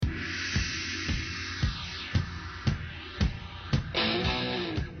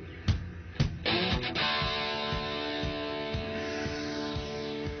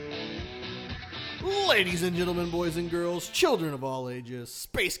Ladies and gentlemen, boys and girls, children of all ages,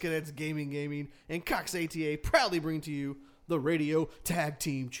 Space Cadets Gaming, and Cox ATA proudly bring to you the radio tag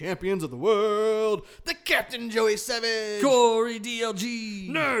team champions of the world, the Captain Joey Savage, Corey DLG,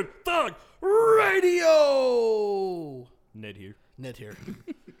 Nerd Thug Radio. Ned here.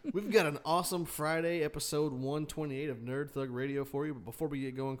 We've got an awesome Friday episode 128 of Nerd Thug Radio for you. But before we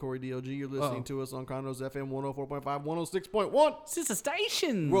get going, Corey DLG, you're listening to us on Condos FM 104.5, 106.1. Sister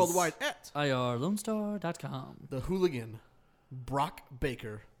stations. Worldwide at IRLoneStar.com. the hooligan, Brock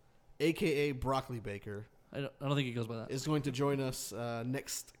Baker, a.k.a. Broccoli Baker, I don't think he goes by that. is going to join us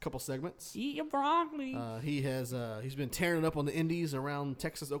next couple segments. Eat your broccoli. He's been tearing it up on the indies around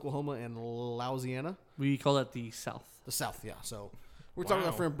Texas, Oklahoma, and Louisiana. We call that the South. The South, yeah. So we're talking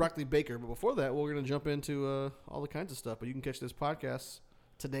about friend Broccoli Baker. But before that, we're going to jump into all the kinds of stuff. But you can catch this podcast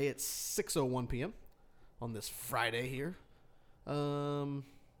today at 6:01 p.m. on this Friday here.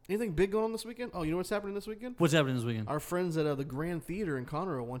 Anything big going on this weekend? Oh, you know what's happening this weekend? What's happening this weekend? Our friends at the Grand Theater in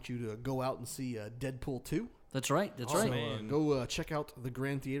Conroe want you to go out and see Deadpool 2. That's right. That's right. man. Go check out the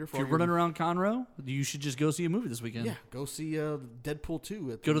Grand Theater. If you're running around Conroe, you should just go see a movie this weekend. Yeah, go see Deadpool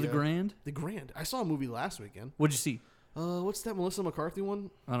 2. Go to the Grand. The Grand. I saw a movie last weekend. What'd you see? What's that Melissa McCarthy one?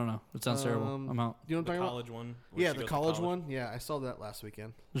 I don't know. It sounds terrible. I'm out. You know what The I'm talking college one. about? where Yeah, she the goes to college one. Yeah, I saw that last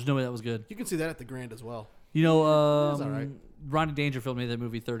weekend. There's no way that was good. You can see that at the Grand as well. You know, It's all right. Rodney Dangerfield made that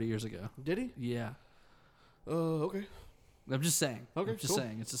movie 30 years ago. Did he? Yeah. Okay. I'm just saying. Okay, I'm just cool.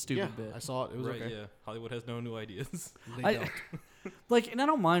 saying. It's a stupid Yeah, bit. I saw it. It was Right, okay. yeah. Hollywood has no new ideas. They don't. And I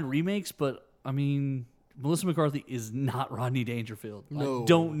don't mind remakes, but I mean, Melissa McCarthy is not Rodney Dangerfield. No. I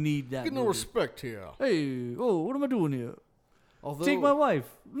don't need that. Get no movie. respect here. Hey, what am I doing here? Although, Take my wife,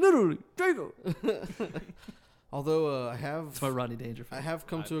 literally, take her. although I have, That's my Rodney Dangerfield. I have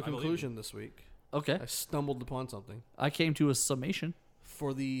come to a I believe conclusion this week. Okay, I stumbled upon something. I came to a summation.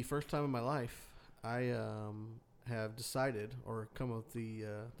 For the first time in my life, I have decided or come with the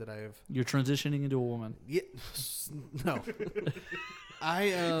that I have. You're transitioning into a woman. Yeah, no.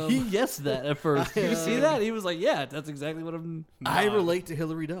 I He guessed that at first. Did you see that? He was like, "Yeah, that's exactly what I'm." I Nah. relate to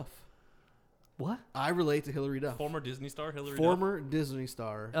Hillary Duff. What? I relate to Hillary Duff. Former Disney star Hillary Duff. Former Disney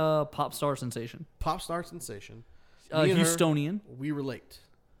star, Pop star sensation. pop star sensation. Me and her, Houstonian we relate.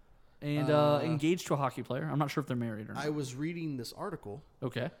 and engaged to a hockey player. I'm not sure if they're married or not. I was reading this article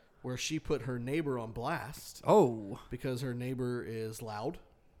Okay. where she put her neighbor on blast Oh, because her neighbor is loud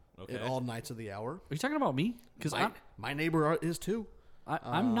Okay. at all nights of the hour. are you talking about me? Because My neighbor is too.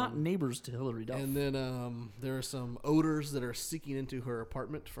 I'm not neighbors to Hillary Duff. And then there are some odors that are seeking into her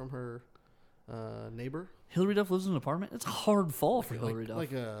apartment from her neighbor. Hillary Duff lives in an apartment. It's a hard fall for Like, Hillary Duff.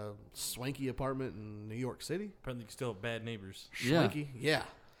 like a swanky apartment in New York City. Apparently, you still have bad neighbors. Yeah. Swanky, yeah.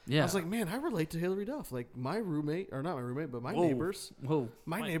 Yeah. I was like, man, I relate to Hillary Duff. Like my roommate, or not my roommate, but my Whoa. neighbors. Whoa.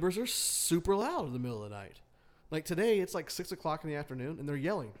 My neighbors are super loud in the middle of the night. Like today, it's like 6 o'clock in the afternoon, and they're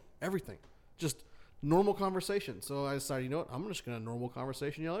yelling everything, just normal conversation. So I decided, you know what? I'm just gonna normal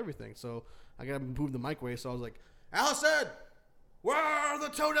conversation yell everything. So I gotta move the mic away. So I was like, Allison, where are the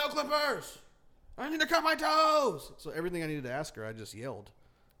toenail clippers? I need to cut my toes. So everything I needed to ask her, I just yelled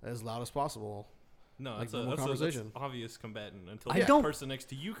as loud as possible. No, Like that's, normal that's conversation. obvious combatant until I the don't- person next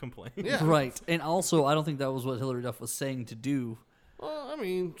to you complains. Yeah. Right. And also, I don't think that was what Hillary Duff was saying to do. Well, I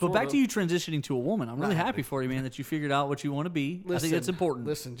mean, But back sorta. to you transitioning to a woman. I'm really Not happy for you, man, that you figured out what you want to be. I think that's important.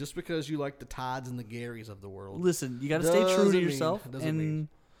 Listen, just because you like the Todds and the Garys of the world. Listen, you got to stay true Doesn't to mean- yourself. doesn't And mean.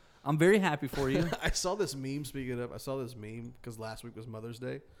 I'm very happy for you. I saw this meme. Speaking of, I saw this meme because last week was Mother's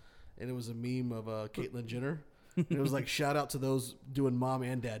Day, and it was a meme of Caitlyn Jenner. And it was like, shout out to those doing mom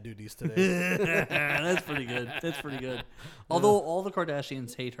and dad duties today. That's pretty good. That's pretty good. Although all the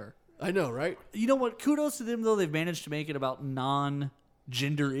Kardashians hate her. I know, right? You know what? Kudos to them, though. They've managed to make it about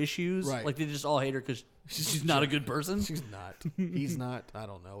non-gender issues. Right. Like, they just all hate her because she's not a good person. She's not. He's not. I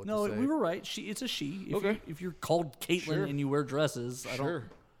don't know what No, to say. we were right. It's a she. Okay. If you're called Caitlyn Sure. and you wear dresses, I don't. Sure.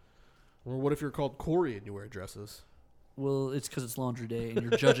 Or what if you're called Corey and you wear dresses? Well, it's because it's laundry day and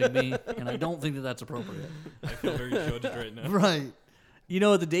you're judging me, and I don't think that that's appropriate. I feel very judged right now. Right. You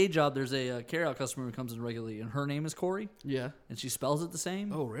know, at the day job, there's a carry-out customer who comes in regularly, and her name is Corey, Yeah. and she spells it the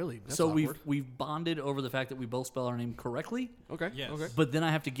same. Oh, really? That's so awkward. we've bonded over the fact that we both spell our name correctly. Okay. Yes. Okay. But then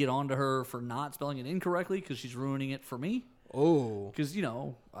I have to get on to her for not spelling it incorrectly because she's ruining it for me. Oh. Because,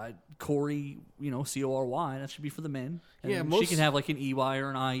 Corey, Cory, that should be for the men. And Yeah, she most- can have like an EY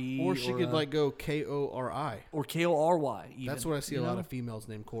or an IE. Or she could go Kori. Or KORY even. That's what I see you a lot know? of females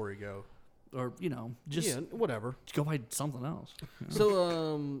named Corey go. Or, just Yeah, whatever. go by something else.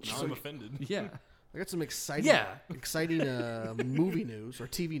 So, Now I'm offended. Yeah. I got some exciting, Yeah. exciting movie news or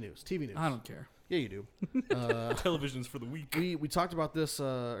TV news. TV news. I don't care. Yeah, you do. Television's for the weak. We talked about this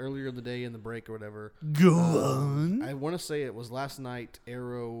earlier in the day in the break or whatever. Go on. I want to say it was last night.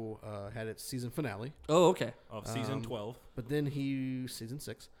 Arrow had its season finale, Oh, okay. Of season 12. but then season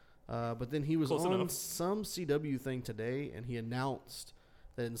 6. But then he was Close on enough. some CW thing today, and he announced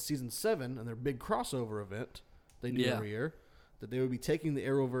that in season 7, and their big crossover event they do Yeah. every year, that they would be taking the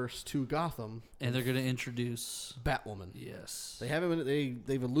Arrowverse to Gotham. And they're going to introduce. Batwoman. Yes. They haven't.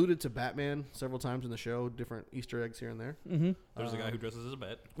 They've alluded to Batman several times in the show, different Easter eggs here and there. Mm-hmm. There's a guy who dresses as a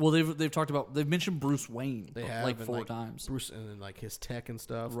bat. Well, they've talked about, they've mentioned Bruce Wayne They have like and, 4 times. Bruce and then, like his tech and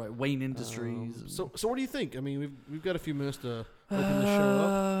stuff. Right, Wayne Industries. So what do you think? I mean, we've got a few minutes to open the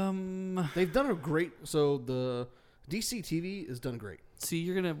show up. They've done a great. So the DC TV has done great. See,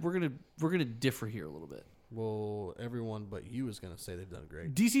 we're gonna differ here a little bit. Well, everyone but you is going to say they've done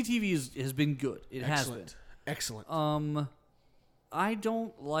great. DC TV has been good. It Excellent. has been. Excellent. I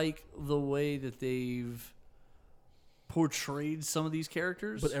don't like the way that they've portrayed some of these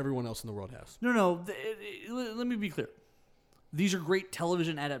characters. But everyone else in the world has. No. Let me be clear. These are great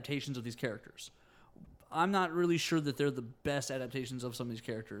television adaptations of these characters. I'm not really sure that they're the best adaptations of some of these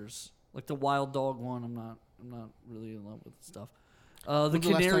characters. Like the Wild Dog one, I'm not really in love with stuff. The When's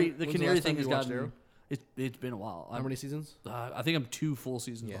the last canary, time- the when's the canary last thing time has you watched gotten. Arrow? It's been a while. How many seasons? I think I'm 2 full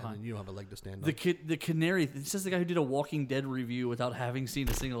seasons Yeah, behind. and you don't have a leg to stand The on. the canary. This is the guy who did a Walking Dead review without having seen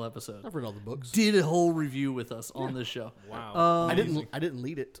a single episode. I've read all the books. Did a whole review with us on this show. Wow. I Amazing. didn't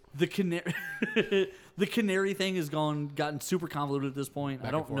lead it. The canary, the canary thing has gotten super convoluted at this point. I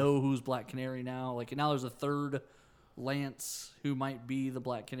Back and don't forth. know who's Black Canary now. Like now, there's a third Lance who might be the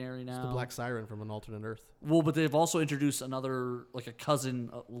Black Canary now. The Black Siren from an alternate Earth. Well, but they've also introduced another, like a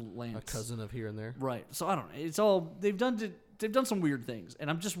cousin Lance. A cousin of here and there. Right. So I don't know. It's all they've done some weird things, and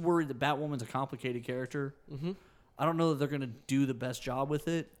I'm just worried that Batwoman's a complicated character. Mm-hmm. I don't know that they're going to do the best job with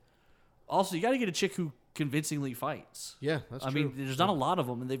it. Also, you got to get a chick who convincingly fights. Yeah, that's I true. mean, there's not a lot of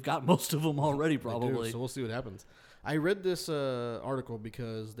them, and they've got most of them already, They do, probably. so we'll see what happens. I read this article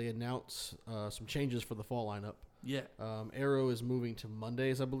because they announced some changes for the fall lineup. Yeah. Arrow is moving to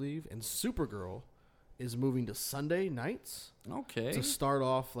Mondays, I believe, and Supergirl is moving to Sunday nights Okay. to start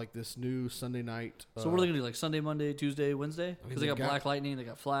off like this new Sunday night. So what are they gonna do? Like Sunday, Monday, Tuesday, Wednesday? I mean, Because they they've got got- Black Lightning, they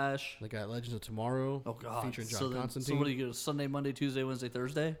got Flash. They got Legends of Tomorrow. Oh God. featuring John so Constantine. what do you go? Sunday, Monday, Tuesday, Wednesday,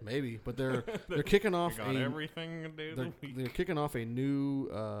 Thursday. Maybe, but they're kicking You off got a everything to do they're, the week. they're kicking off a new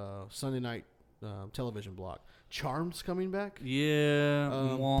Sunday night television block. Charm's coming back. Yeah.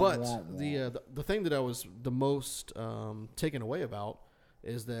 Wah, But wah, wah. the thing that I was the most taken away about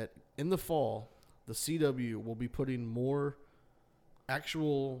is that in the fall, the CW will be putting more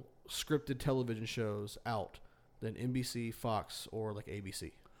actual scripted television shows out than NBC, Fox, or like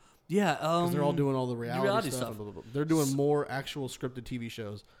ABC. Yeah. Because they're all doing all the reality, stuff. stuff. And blah, blah, blah. They're doing more actual scripted TV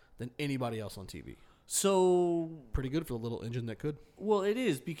shows than anybody else on TV. So Pretty good for the little engine that could. well, it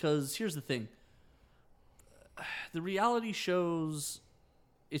is because here's the thing. The reality shows,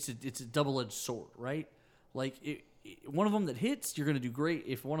 it's a double-edged sword, right? Like one of them that hits, you're going to do great.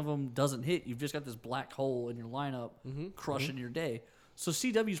 If one of them doesn't hit, you've just got this black hole in your lineup crushing your day. So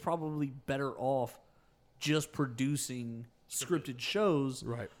CW's probably better off just producing scripted shows,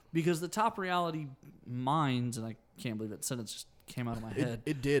 Right. Because the top reality minds, and I can't believe that sentence just came out of my head.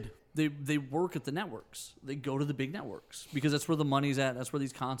 It did. They work at the networks. They go to the big networks because that's where the money's at. That's where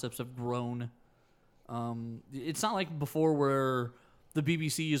these concepts have grown. It's not like before where the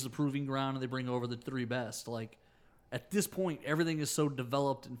BBC is the proving ground and they bring over the 3 best. Like at this point, everything is so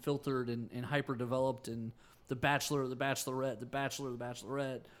developed and filtered and hyper developed. And The Bachelor, The Bachelorette, The Bachelor, The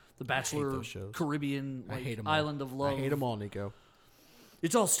Bachelorette, The Bachelor those shows. Caribbean, I like hate them Island all. of Love. I hate them all, Nico.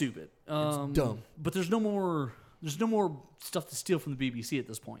 It's all stupid. dumb. But there's no more. There's no more stuff to steal from the BBC at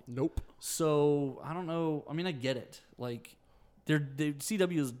this point. Nope. So I don't know. I mean, I get it. Like, they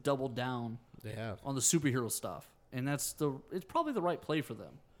CW has doubled down They have. on the superhero stuff, and it's probably the right play for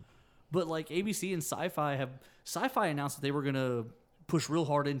them. But like ABC and Sci-Fi announced that they were gonna push real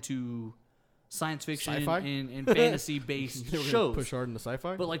hard into science fiction Sci-fi? and fantasy based They were gonna shows. push hard into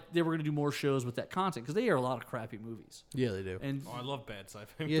sci-fi. But like they were gonna do more shows with that content because they air a lot of crappy movies. yeah, they do. And Oh, I love bad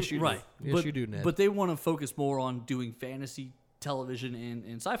sci-fi. Yes, you right, do. Yes, but, you do, Ned. But they want to focus more on doing fantasy television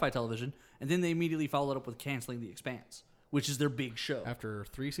and sci-fi television, and then they immediately followed up with canceling The Expanse, which is their big show. After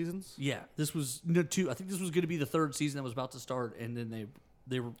 3 seasons, Yeah, this was two. I think this was going to be the 3rd season that was about to start, and then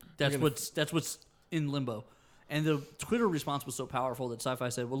they were. That's gonna- what's in limbo. And the Twitter response was so powerful that Sci-Fi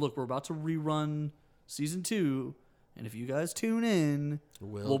said, "Well, look, we're about to rerun season 2, and if you guys tune in,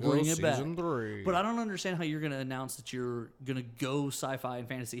 we'll go bring it back." season 3. But I don't understand how you're going to announce that you're going to go sci-fi and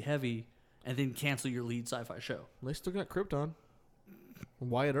fantasy heavy, and then cancel your lead sci-fi show. They still got Krypton.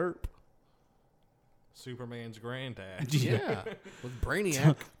 Wyatt Earp. Superman's granddad. Yeah, with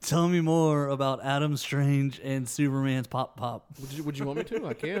Brainiac. Tell me more about Adam Strange and Superman's Pop Pop. Would you want me to?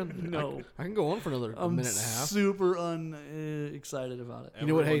 I can. No. I can go on for another I'm minute and a half. super excited about it. You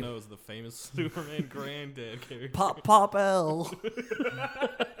know what, Everyone hey- knows the famous Superman granddad character. Pop Pop L.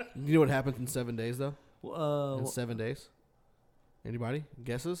 You know what happens in 7 days though? In Uh, 7 days. Anybody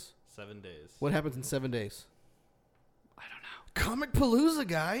guesses? 7 days. What happens in 7 days? I don't know. Comic Palooza,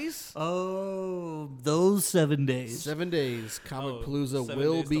 guys. Oh, those 7 days. 7 days. Comic Oh, Palooza 7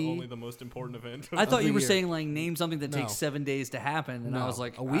 will days to only be the most important event. I thought the you were year. saying like name something that No. takes 7 days to happen, and I No. was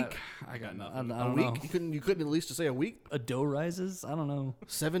like A week? I got nothing. nothing. I a don't week. know. You couldn't at least just say a week. A dough rises. I don't know.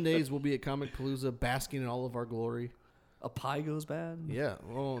 7 days we'll be at Comic Palooza, basking in all of our glory. A pie goes bad. Yeah.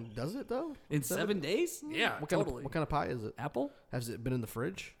 Well, does it though? In 7 days? Yeah, What totally. kind of what kind of pie is it? Apple? Has it been in the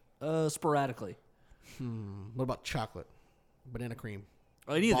fridge? Sporadically. What about chocolate? Banana cream.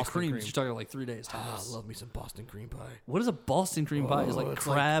 Any of the Boston creams, cream. you're talking like 3 days Ah, tops. I love me some Boston cream pie. What is a Boston cream pie? Is Oh, like it's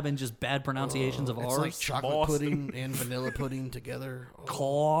like- crab and just bad pronunciations of It's ours. like chocolate Boston. pudding and vanilla pudding together. Oh.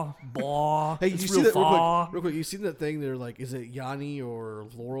 Caw, baw. Hey, it's you real see that faw. real quick? You seen that thing? They're like, is it Yanni or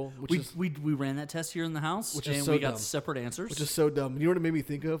Laurel? Which We, is we ran that test here in the house, Which is and so we got dumb. separate answers. which is so dumb. You know what it made me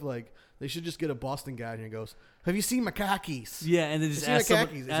think of? Like they should just get a Boston guy and he goes, "Have you seen my khakis? yeah, and then Have you just seen my ask someone,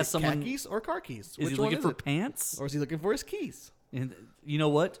 khakis? ask Is it someone khakis or car keys? is Which he one looking is for it? pants? Or is he looking for his keys? And you know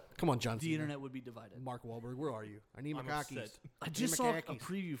what? Come on, John The Cena. internet would be divided. Mark Wahlberg, where are you? I need my I'm khakis. upset. I need just my saw a khakis.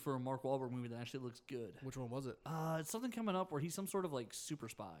 preview for a Mark Wahlberg movie that actually looks good. Which one was it? It's something coming up where he's some sort of like super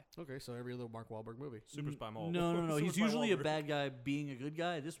spy. Okay, so every other Mark Wahlberg movie. Super Spy Mall. No. Super He's Spy usually a Wahlberg. bad guy being a good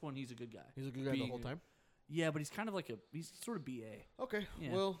guy. This one, he's a good guy. He's a good guy the Being whole a- time. Yeah, but he's kind of like he's sort of BA. Okay,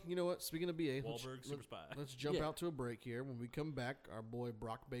 Yeah. well, you know what? Speaking of BA, Wahlberg, Super Spy. let's jump Yeah. out to a break here. When we come back, our boy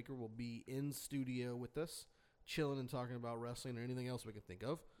Brock Baker will be in studio with us, chilling and talking about wrestling or anything else we can think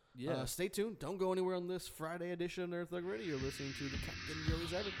of. Yeah. Stay tuned. Don't go anywhere on this Friday edition of Nerd Thug Radio. You're listening to the Captain Joey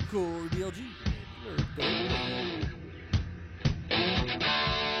Zavin. Core DLG. Nerd Thug Radio.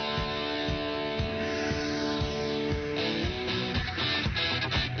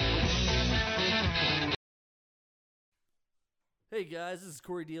 Hey guys, this is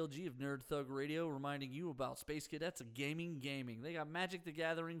Corey DLG of Nerd Thug Radio reminding you about Space Cadets of Gaming. They got Magic the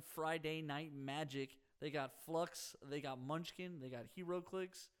Gathering Friday Night Magic. They got Flux. They got Munchkin. They got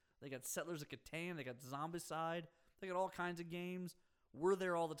HeroClix. They got Settlers of Catan. They got Zombicide. They got all kinds of games. We're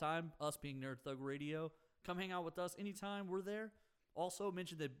there all the time, us being Nerd Thug Radio. Come hang out with us anytime. We're there. Also,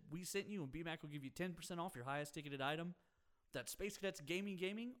 mention that we sent you, and BMAC will give you 10% off your highest ticketed item. That's Space Cadets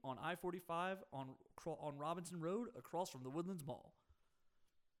Gaming on I-45 on Robinson Road across from the Woodlands Mall.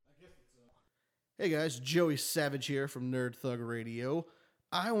 Hey guys, Joey Savage here from Nerd Thug Radio.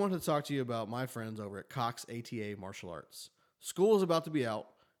 I want to talk to you about my friends over at Cox ATA Martial Arts. School is about to be out.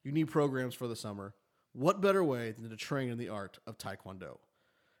 You need programs for the summer. What better way than to train in the art of Taekwondo?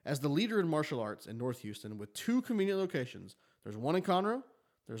 As the leader in martial arts in North Houston with 2 convenient locations, there's one in Conroe,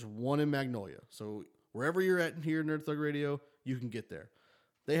 there's one in Magnolia. So wherever you're at here at Nerd Thug Radio, you can get there.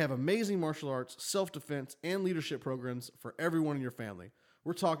 They have amazing martial arts, self-defense, and leadership programs for everyone in your family.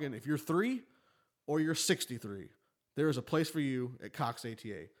 We're talking if you're 3 or you're 63, there is a place for you at Cox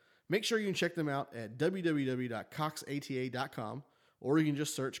ATA. Make sure you can check them out at www.coxata.com, or you can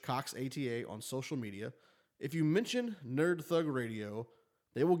just search Cox ATA on social media. If you mention Nerd Thug Radio,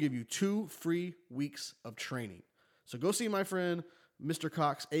 they will give you 2 free weeks of training. So go see my friend, Mr.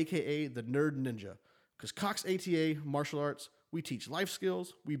 Cox, aka the Nerd Ninja. Because Cox ATA Martial Arts, we teach life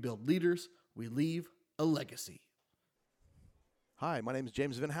skills, we build leaders, we leave a legacy. Hi, my name is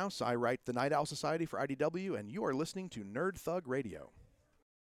James Vinhouse. I write the Night Owl Society for IDW, and you are listening to Nerd Thug Radio.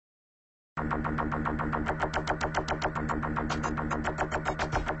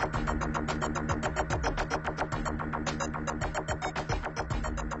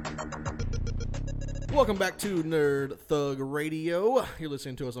 Welcome back to Nerd Thug Radio. You're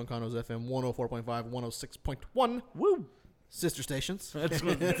listening to us on Conroe's FM 104.5, 106.1. Woo! Sister stations. That's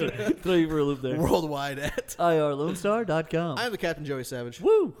what throw you for a loop there. Worldwide at. IRLoneStar.com. I'm the Captain Joey Savage.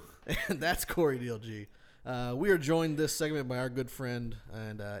 Woo! And that's Corey DLG. We are joined this segment by our good friend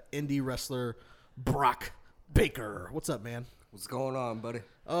and indie wrestler Brock Baker. What's up, man? What's going on, buddy?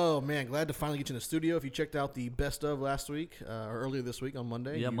 Oh, man, glad to finally get you in the studio. If you checked out the best of last week, or earlier this week on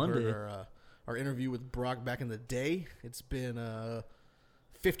Monday, Yeah, you Monday. heard our interview with Brock back in the day. It's been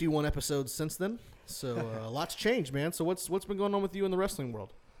 51 episodes since then, so a lot's changed, man. So what's been going on with you in the wrestling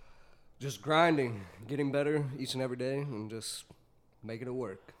world? Just grinding, getting better each and every day, and just making it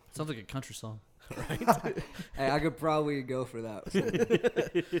work. Sounds like a country song. Hey, I could probably go for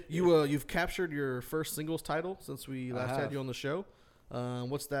that. You've captured your first singles title since we last had have. you on the show.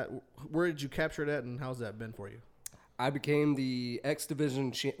 What's that? Where did you capture that, and how's that been for you? I became the X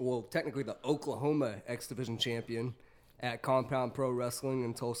Division, technically the Oklahoma X Division champion at Compound Pro Wrestling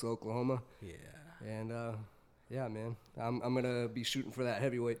in Tulsa, Oklahoma. Yeah. And yeah, man, I'm gonna be shooting for that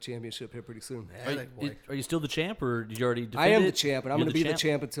heavyweight championship here pretty soon. Are you still the champ, or did you already defend I am it? the champ, and I'm You're gonna be the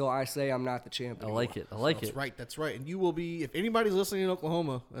champ until I say I'm not the champ I anymore. like it. I like That's it. right. That's right. And you will be, if anybody's listening in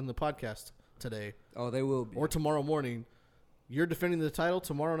Oklahoma in the podcast today Oh, they will be. or tomorrow morning, you're defending the title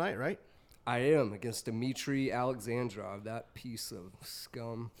tomorrow night, right? I am against Dmitry Alexandrov, that piece of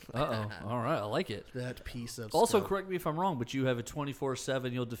scum. Uh oh. All right. I like it. That piece of Also, stuff. correct me if I'm wrong, but you have a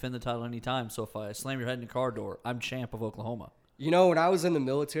 24/7. You'll defend the title anytime. So if I slam your head in the car door, I'm champ of Oklahoma. You know, when I was in the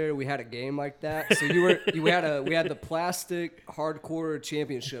military, we had a game like that. So we had the plastic hardcore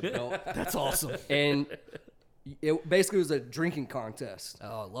championship belt, That's awesome. and it basically was a drinking contest.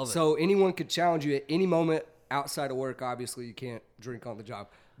 Oh, I love it. So anyone could challenge you at any moment outside of work. Obviously, you can't drink on the job,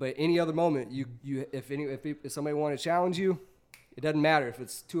 but any other moment, if somebody wanted to challenge you, it doesn't matter if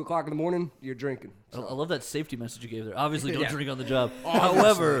it's 2 o'clock in the morning, you're drinking. I love that safety message you gave there. Obviously, don't Yeah. drink on the job.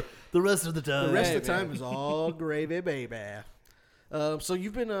 However, the rest of the time, The rest Hey, of the man. time is all gravy, baby. So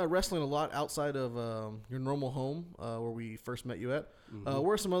you've been wrestling a lot outside of your normal home, where we first met you at.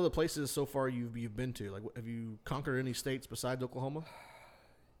 Where are some other places so far you've been to? Like, have you conquered any states besides Oklahoma?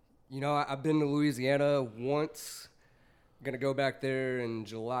 You know, I've been to Louisiana once. I'm going to go back there in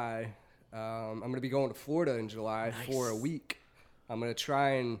July. I'm going to be going to Florida in July for a week. I'm going to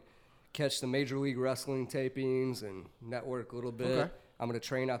try and catch the Major League Wrestling tapings and network a little bit. Okay. I'm going to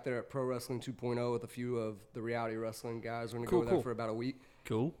train out there at Pro Wrestling 2.0 with a few of the reality wrestling guys. We're going to Cool, go there cool. for about a week.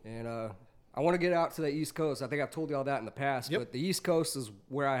 cool. And I want to get out to the East Coast. I think I've told y'all that in the past, Yep. but the East Coast is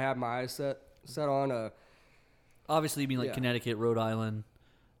where I have my eyes set on. Obviously, you mean like Yeah. Connecticut, Rhode Island,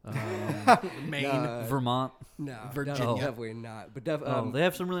 Maine. Vermont. No, Virginia. definitely not. But They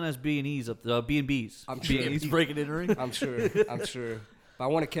have some really nice B&Es up there. B&Bs. I'm sure. B&Es breaking and entering. I'm sure. But I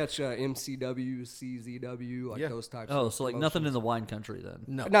want to catch MCW, CZW, like Yeah. those types. Oh, of so like nothing in the wine country then.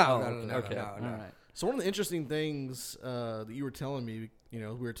 No. No, Oh, no. okay. All right. So one of the interesting things that you were telling me, we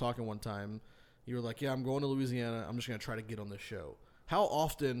were talking one time. You were like, "Yeah, I'm going to Louisiana. I'm just going to try to get on this show." How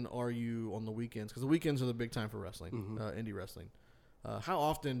often are you on the weekends? Because the weekends are the big time for wrestling, indie wrestling. How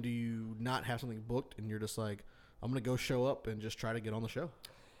often do you not have something booked and you're just like, "I'm going to go show up and just try to get on the show"?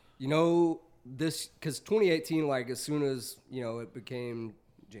 You know, this, because 2018, like as soon as, it became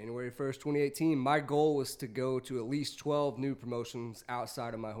January 1st, 2018, my goal was to go to at least 12 new promotions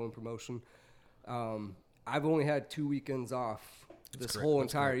outside of my home promotion. I've only had 2 weekends off this great. whole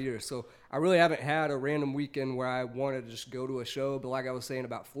That's entire year. So I really haven't had a random weekend where I wanted to just go to a show. But like I was saying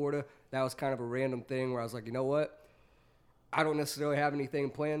about Florida, that was kind of a random thing where I was like, you know what? I don't necessarily have anything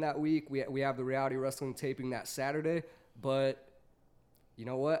planned that week. We have the reality wrestling taping that Saturday, but you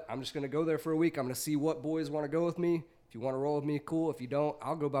know what? I'm just going to go there for a week. I'm going to see what boys want to go with me. If you want to roll with me, cool. If you don't,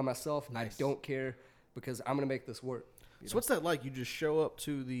 I'll go by myself. Nice. I don't care because I'm going to make this work. So what's that like? You just show up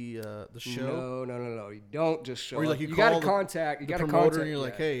to the show, No. You don't just show or up. like You call got to the- contact. You the got to promoter, contact. and you're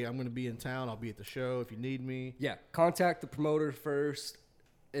like, yeah. "Hey, I'm going to be in town. I'll be at the show if you need me." Yeah, contact the promoter first.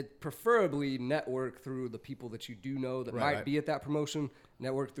 It preferably network through the people that you do know that might Right. be at that promotion.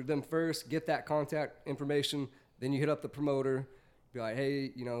 Network through them first. Get that contact information. Then you hit up the promoter. Be like,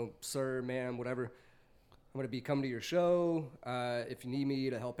 hey, sir, ma'am, whatever. I'm going to be coming to your show. If you need me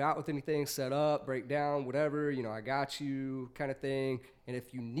to help out with anything, set up, break down, whatever, I got you kind of thing. And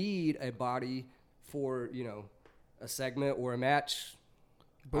if you need a body for, a segment or a match,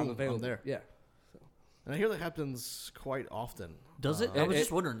 Boom, I'm available. I'm there. Yeah. And I hear that happens quite often. Does it? I was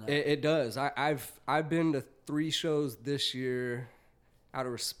just wondering that. It does. I've been to 3 shows this year. Out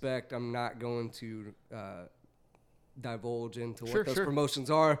of respect, I'm not going to divulge into Sure, what those sure. promotions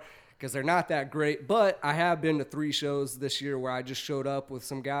are because they're not that great. But I have been to 3 shows this year where I just showed up with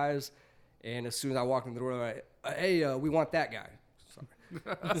some guys, and as soon as I walked in the door, I'm like, hey, we want that guy.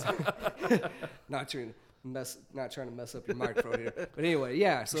 Sorry. not trying to mess up your microphone here. But anyway,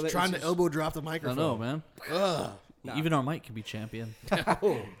 yeah. So Just trying to elbow drop the I microphone. know, man. Ugh. Even our mic can be champion.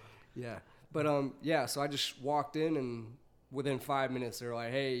 Yeah. But yeah, so I just walked in and within 5 minutes they're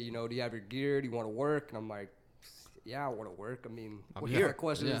like, hey, do you have your gear? Do you want to work? And I'm like, yeah, I want to work. I mean, what here. kind of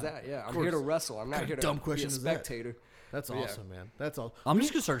question is Yeah. that? Yeah, I'm course. here to wrestle. I'm not What here kind to of dumb be a question is that? spectator. That's Yeah. awesome, man. That's all. I'm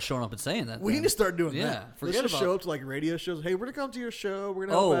just gonna start showing up and saying that. We then. need to start doing Yeah, that. forget Let's just about- show up to like radio shows. Hey, we're gonna come to your show. We're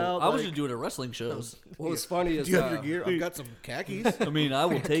gonna Oh, help out. I was like, gonna do it at wrestling shows. What's funny is Do you have your gear? I've got some khakis. I mean, I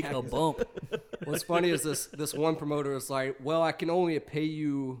will take a bump. what's funny is this one promoter is like, well, I can only pay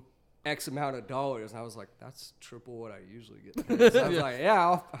you X amount of dollars. And I was like, that's triple what I usually get paid. So I was like,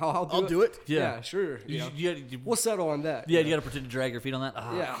 yeah, I'll do it. Yeah, sure. We'll settle on that. you got to pretend to drag your feet on that.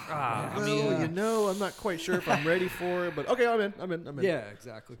 Yeah. Well, I'm not quite sure if I'm ready for it, but okay, I'm in. Yeah,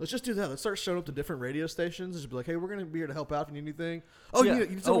 exactly. Let's just do that. Let's start showing up to different radio stations. Just be like, hey, we're gonna be here to help out if you need anything. Oh, Yeah. you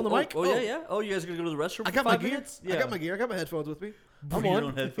need someone on the mic? Yeah. Oh, you guys are gonna go to the restroom? I for got my 5 gear. minutes? I got my gear. I got my headphones with me. I'm Bring your on.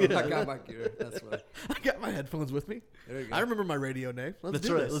 own headphones. I got my gear. That's right. I got my headphones with me. There you go. I remember my radio name. Let's That's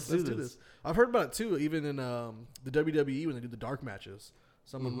do right. this. Let's do this. I've heard about it too, even in the WWE when they do the dark matches.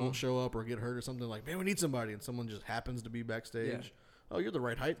 Someone won't show up or get hurt or something like, man, we need somebody, and someone just happens to be backstage. Yeah. Oh, you're the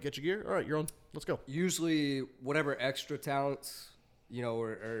right height. Get your gear. All right, you're on. Let's go. Usually, whatever extra talents,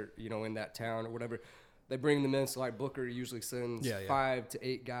 or in that town or whatever, they bring them in. So like Booker usually sends 5 to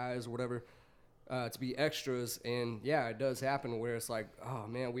 8 guys or whatever to be extras, and it does happen where it's like, oh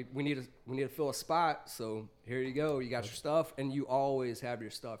man, we need to fill a spot, so here you go, you got your stuff, and you always have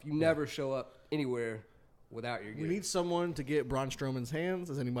your stuff. You never show up anywhere without your gear. We need someone to get Braun Strowman's hands.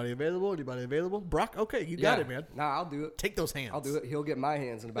 Is anybody available? Anybody available? Brock? Okay, you got it, man. Nah, I'll do it. Take those hands. I'll do it. He'll get my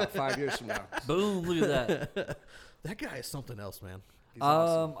hands in about 5 years from now. Boom! Look at that. That guy is something else, man. He's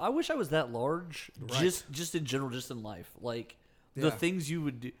awesome. I wish I was that large, Right. just in general, just in life. Like Yeah. the things you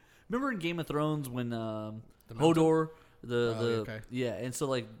would do. Remember in Game of Thrones when Hodor, and so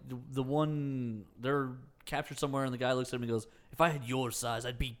like the one they're captured somewhere, and the guy looks at him and goes, "If I had your size,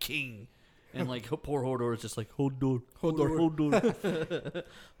 I'd be king." And like poor Hodor is just like Hodor.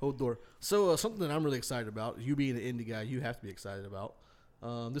 Hodor. So something that I'm really excited about, you being an indie guy, you have to be excited about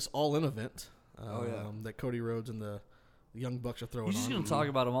this all-in event that Cody Rhodes and the Young Bucks are throwing You're just on. gonna talk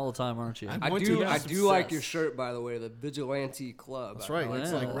about him all the time, aren't you? I'm I going do to have like success. your shirt, by the way, the Vigilante Club. That's right. I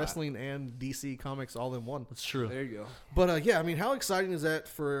It's yeah. like wrestling and DC Comics all in one. That's true. There you go. But I mean, how exciting is that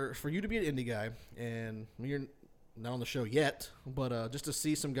for you to be an indie guy, and you're not on the show yet, but just to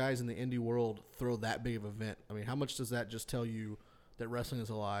see some guys in the indie world throw that big of an event. I mean, how much does that just tell you that wrestling is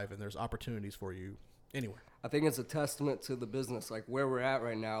alive and there's opportunities for you anywhere? I think it's a testament to the business, like where we're at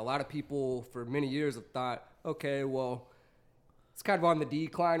right now. A lot of people for many years have thought, okay, well, it's kind of on the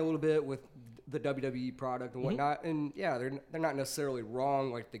decline a little bit with the WWE product and whatnot. And they're not necessarily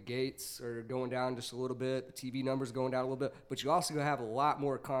wrong. Like the gates are going down just a little bit, the TV numbers going down a little bit, but you also have a lot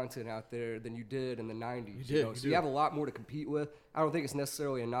more content out there than you did in the 90s. You So you have a lot more to compete with. I don't think it's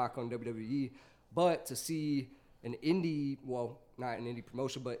necessarily a knock on WWE, but to see an indie, well, not an indie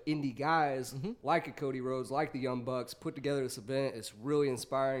promotion, but indie guys like a Cody Rhodes, like the Young Bucks, put together this event. It's really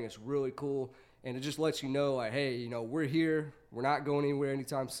inspiring. It's really cool. And it just lets you know, like, hey, we're here. We're not going anywhere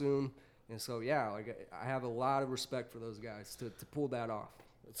anytime soon. And so, I have a lot of respect for those guys to pull that off.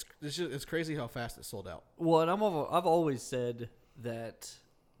 It's crazy how fast it sold out. Well, and I've always said that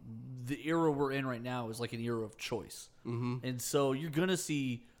the era we're in right now is like an era of choice, and so you're gonna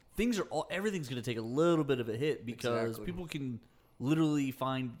see everything's gonna take a little bit of a hit because Exactly. people can literally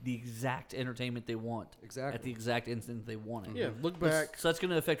find the exact entertainment they want at the exact instant they want it. Yeah, look back. So that's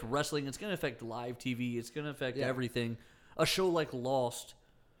gonna affect wrestling. It's gonna affect live TV. It's gonna affect Yeah. everything. A show like Lost,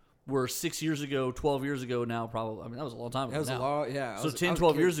 where 6 years ago, 12 years ago now, probably. I mean, that was a long time ago. That was a now. long, yeah. So 10,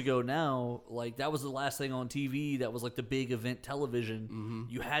 12 years ago now, like that was the last thing on TV that was like the big event television.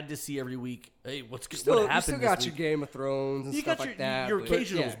 You had to see every week, hey, what You happened still this got week? your Game of Thrones and You stuff got like that. your but-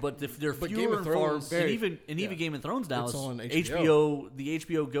 occasionals, yeah. but if they're But fewer Game of and far, Thrones, and even Game of Thrones now It's is on HBO. The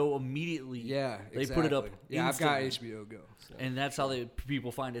HBO Go immediately. Yeah, they put it up. exactly. Yeah, I've got instantly. HBO Go. So. And that's how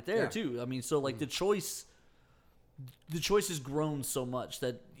people find it there Yeah. too. I mean, so like the choice has grown so much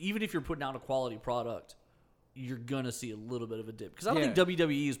that even if you're putting out a quality product, you're gonna see a little bit of a dip because I don't think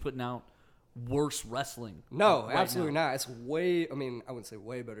WWE is putting out worse wrestling. No, right absolutely now. not. It's way. I mean, I wouldn't say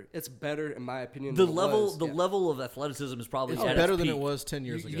way better. It's better in my opinion. The than it level, was. the Yeah. level of athleticism is probably It's at better its than it peak. was 10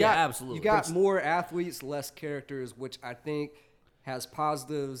 years You ago. got- got absolutely. You got But- more athletes, less characters, which I think has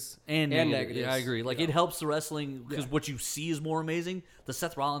positives And negatives. Yeah, I agree. Like it helps the wrestling because what you see is more amazing. The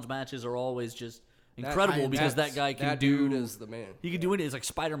Seth Rollins matches are always just incredible because that guy can do. dude is the man. He can do it. It's like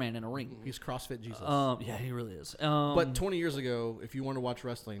Spider-Man in a ring. He's CrossFit Jesus. Yeah, he really is. But 20 years ago, if you wanted to watch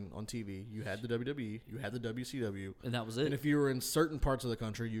wrestling on TV, you had the WWE, you had the WCW, and that was it. and if you were in certain parts of the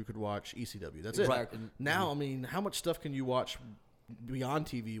country, you could watch ECW. That's it. Right. Now, I mean, how much stuff can you watch beyond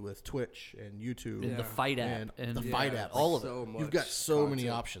TV with Twitch and YouTube And the Fight app and the and Fight app? all of it. So You've got much so many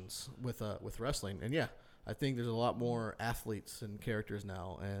content. options with wrestling, and I think there's a lot more athletes and characters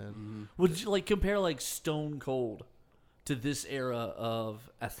now, and Would you like compare like Stone Cold to this era of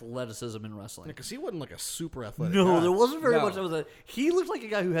athleticism in wrestling? because he wasn't like a super athletic. No, guy. there wasn't very No. much. He looked like a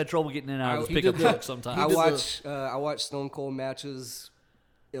guy who had trouble getting in and out of He his pickup did the- truck sometimes. I did watch Stone Cold matches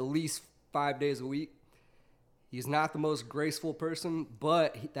at least 5 days a week. He's not the most graceful person,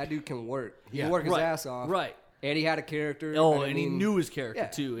 but that dude can work. He Yeah. can work his Right, ass off. right. And he had a character. Oh, I and he mean, knew his character yeah,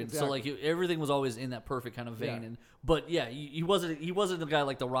 too, and so like exactly. everything was always in that perfect kind of vein. Yeah. And but yeah, he wasn't the guy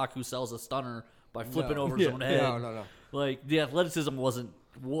like The Rock who sells a stunner by flipping No. over his Yeah. own head. No. Like the athleticism wasn't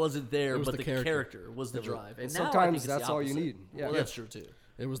there, It was but the the character. character was the drive. And now I think Sometimes it's that's the all you opposite. need. Yeah. Well, that's true too.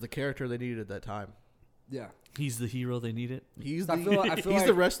 It was the character they needed at that time. Yeah. He's the hero they needed. He's I the feel he's like-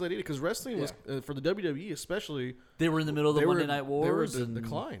 the wrestler they needed because wrestling was for the WWE especially. They were in the middle of the They were- Monday Night they were Wars. in and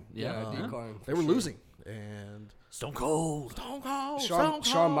decline. Yeah, Yeah, decline. They for were sure. losing, and Stone Cold. Stone Cold,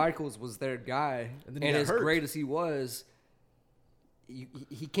 Shawn Michaels was their guy, And and, then he got as hurt. great as he was,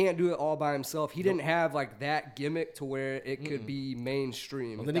 he can't do it all by himself. He didn't have like that gimmick to where it could be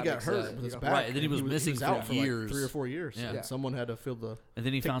mainstream. Well, if then he that got makes hurt sense, with his you know? back. Right, and then he was missing for out for years. like 3 or 4 years. Yeah. and Yeah. someone had to fill the. And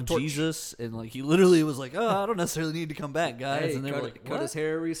then he take the found torch. Jesus, and like he literally was like, "Oh, I don't necessarily need to come back, guys." Hey, and they cut, were like, cut "What?" his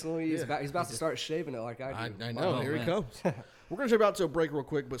hair recently. He's Yeah. about to start shaving it like I do. I know. Oh, Here he man. comes. We're going to jump out to a break real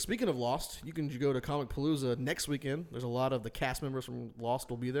quick. But speaking of Lost, you can go to Comic Palooza next weekend. There's a lot of the cast members from Lost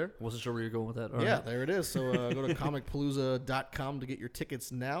will be there. Wasn't sure where you're going with that. All Yeah, right. there it is. So go to comicpalooza.com to get your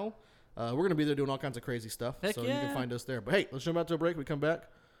tickets now. We're going to be there doing all kinds of crazy stuff. Heck so you yeah. can find us there. But hey, let's jump out to a break. We come back.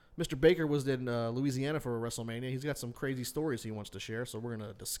 Mr. Baker was in Louisiana for WrestleMania. He's got some crazy stories he wants to share. So we're going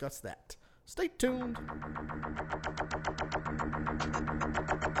to discuss that. Stay tuned.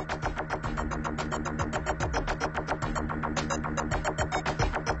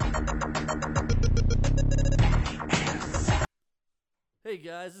 Hey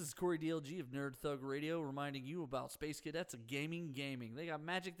guys, this is Corey DLG of Nerd Thug Radio reminding you about Space Cadets of Gaming. They got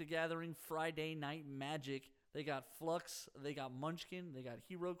Magic the Gathering Friday Night Magic. They got Flux. They got Munchkin. They got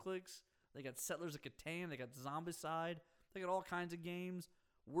HeroClix. They got Settlers of Catan. They got Zombicide. They got all kinds of games.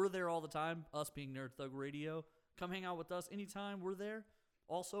 We're there all the time, us being Nerd Thug Radio. Come hang out with us anytime we're there.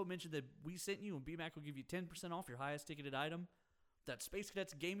 Also, mention that we sent you and BMAC will give you 10% off your highest ticketed item. That's Space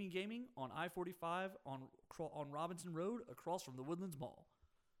Cadets Gaming on I-45 on Robinson Road across from the Woodlands Mall.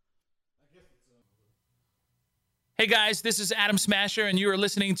 Hey guys, this is Adam Smasher, and you are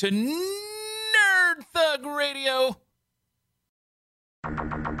listening to Nerd Thug Radio.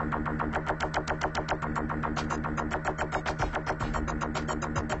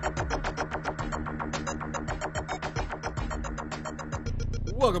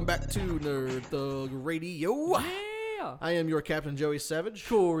 Welcome back to Nerd Thug Radio. Yeah. I am your Captain Joey Savage,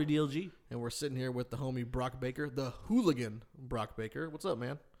 Corey DLG. and we're sitting here with the homie Brock Baker, the hooligan Brock Baker. What's up,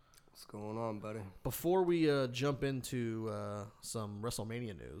 man? What's going on, buddy? Before we jump into some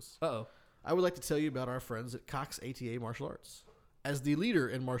WrestleMania news, Uh-oh. I would like to tell you about our friends at Cox ATA Martial Arts. As the leader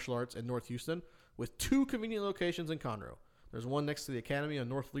in martial arts in North Houston, with 2 convenient locations in Conroe. There's one next to the Academy on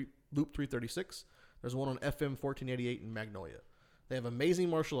North Loop 336. There's one on FM 1488 in Magnolia. They have amazing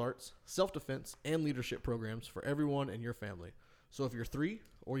martial arts, self-defense, and leadership programs for everyone in your family. So if you're 3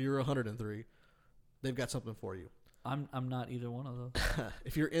 or you're 103, they've got something for you. I'm not either one of those.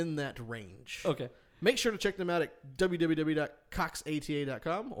 If you're in that range. Okay. Make sure to check them out at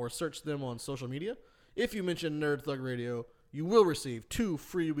www.coxata.com or search them on social media. If you mention Nerd Thug Radio, you will receive 2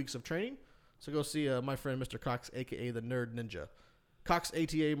 free weeks of training. So go see my friend Mr. Cox, a.k.a. the Nerd Ninja. Cox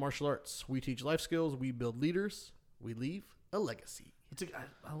ATA Martial Arts. We teach life skills. We build leaders. We leave a legacy.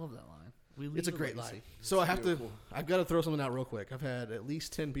 I love that line. We leave It's a great legacy. line. So I've got to throw something out real quick. I've had at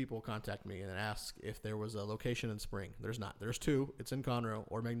least 10 people contact me and ask if there was a location in Spring. There's not. There's 2. It's in Conroe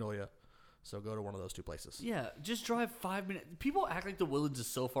or Magnolia. So go to one of those 2 places. Yeah, just drive 5 minutes. People act like the Woodlands is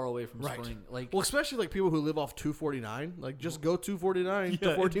so far away from Spring. Like, Well, especially like people who live off 249. Like, just go 249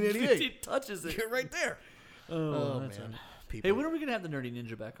 to 1488. It touches it. You're right there. Oh, man. that's right. People. Hey, when are we gonna have the Nerdy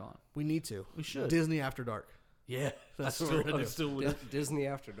Ninja back on? we need to. We should. Disney After Dark. Yeah, That's what we're gonna do. Disney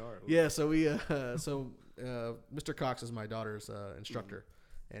After Dark. Yeah, so Mr. Cox is my daughter's instructor.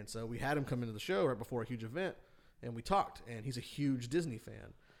 And so we had him come into the show right before a huge event, and we talked, and he's a huge Disney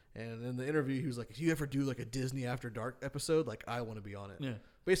fan. And in the interview, he was like, if you ever do like a Disney After Dark episode, like I want to be on it. Yeah.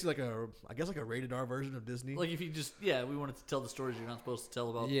 Basically like a rated R version of Disney. Like if you just we wanted to tell the stories you're not supposed to tell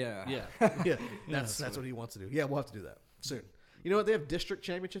about. Yeah. Yeah. yeah, that's what he wants to do. Yeah, we'll have to do that soon. You know what? They have district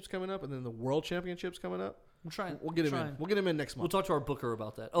championships coming up, and then the world championships coming up. I'm trying. We'll get him in. We'll get him in next We'll month. talk to our booker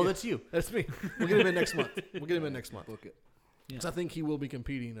about that. Oh, that's you. That's me. We'll get him in next month. Book it. Because I think he will be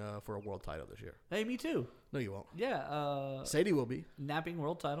competing for a world title this year. Hey, me too. No, you won't. Yeah. Sadie will be. Napping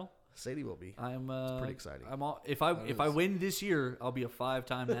world title. Sadie will be. I'm pretty exciting. I'm all, if I win this year, I'll be a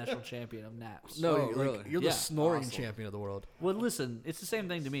 5-time national champion of naps. No, Oh, you're, really? you're Yeah. the snoring champion of the world. Well, listen, it's the same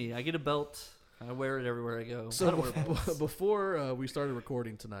thing to me. I get a belt. I wear it everywhere I go. I So don't wear belts. before we started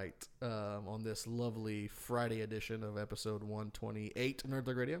recording tonight on this lovely Friday edition of episode 128 of Nerd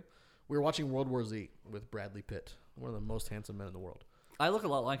Thug Radio, We were watching World War Z with Bradley Pitt, one of the most handsome men in the world. I look a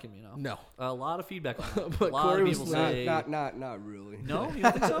lot like him, you know. No. A lot of feedback on that. But a lot Corey of was people Not, say not really. no. You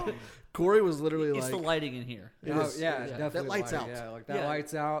don't think so? Corey was literally It's like the lighting in here. It Oh, is. yeah, Yeah. definitely. That lights lighting, out. Yeah, like that Yeah.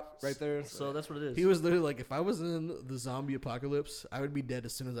 lights out right there. So that's what it is. he was literally like, if I was in the zombie apocalypse, I would be dead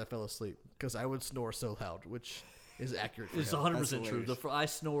as soon as I fell asleep because I would snore so loud, which is accurate. For It's him. 100% true. I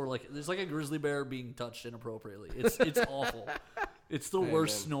snore like it's like a grizzly bear being touched inappropriately. It's awful. It's the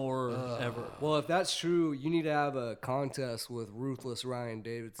worst snore ever. Well, if that's true, you need to have a contest with Ruthless Ryan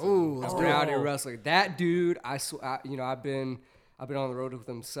Davidson. Ooh, let's We're out here go. wrestling. That dude, you know, I've been on the road with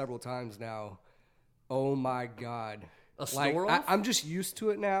him several times now. Oh my god. A Like snore off? I'm just used to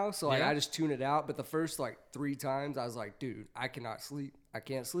it now, so like Yeah? I just tune it out. But the first like 3 times, I was like, dude, I cannot sleep. I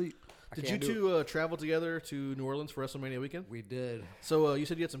can't sleep. Did you two travel together to New Orleans for WrestleMania weekend? We did. So you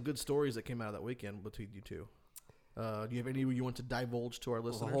said you had some good stories that came out of that weekend between you two. Do you have any you want to divulge to our The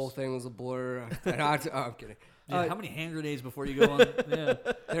listeners? whole thing was a blur. I'm kidding. Yeah, how many hand grenades before you go on? Yeah.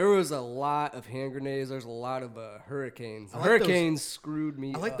 There was a lot of hand grenades. There's a lot of hurricanes. I like Hurricanes screwed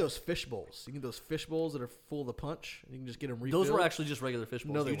me I like up. those fish bowls. You get those fish bowls that are full of the punch, and you can just get them refilled. Those were actually just regular fish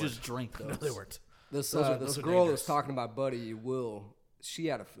bowls. No, they you just weren't. drank those. No, they weren't. This Those are this girl that dangerous. was talking about Buddy Will. She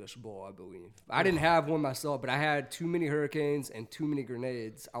had a fish bowl, I believe. I didn't have one myself, but I had too many hurricanes and too many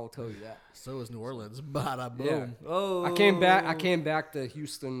grenades. I will tell you that. So is New Orleans. Bada boom. Yeah. Oh, I came back to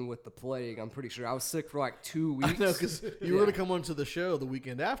Houston with the plague. I'm pretty sure I was sick for like 2 weeks. No, because you were going to come onto the show the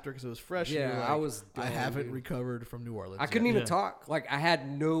weekend after because it was fresh. and Yeah, you were I like, was I done, haven't dude. recovered from New Orleans. I couldn't yet. even talk. Like I had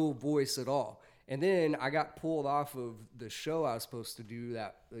no voice at all. And then I got pulled off of the show I was supposed to do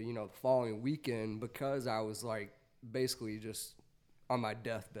that the following weekend because I was like basically just on my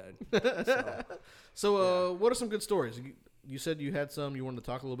deathbed. So, what are some good stories? You said you had some. You wanted to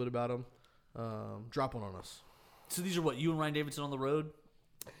talk a little bit about them. Drop one on us. So these are what you and Ryan Davidson on the road.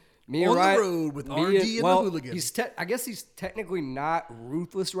 Me On and the Ryan, road with me RD and the well, Hooligans. I guess he's technically not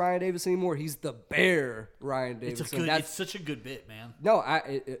Ruthless Ryan Davidson anymore. He's the Bear Ryan It's Davidson. it's such a good bit, man. No,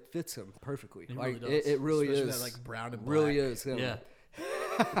 it fits him perfectly. It like really does. it really Especially is. that, like, brown and really black. is him. Yeah.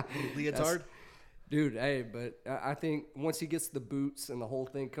 Leotard. Dude, hey, but I think once he gets the boots and the whole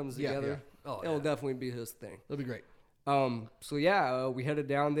thing comes Yeah, together, yeah. Oh, it'll yeah. definitely be his thing. That'd be great. So yeah, we headed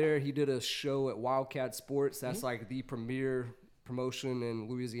down there. He did a show at Wildcat Sports. That's like the premier promotion in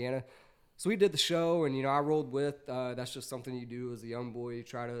Louisiana. So we did the show, and I rolled with. That's just something you do as a young boy. You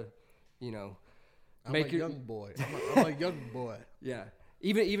try to, I'm make a young boy. I'm a young boy. yeah.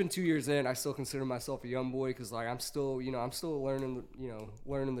 Even 2 years in, I still consider myself a young boy because like I'm still learning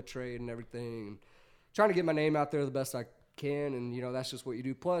learning the trade and everything, and trying to get my name out there the best I can. And that's just what you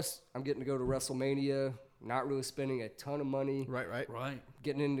do. Plus, I'm getting to go to WrestleMania. Not really spending a ton of money. Right. Right.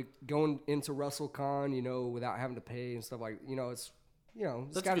 Going into WrestleCon, without having to pay and stuff like, it's,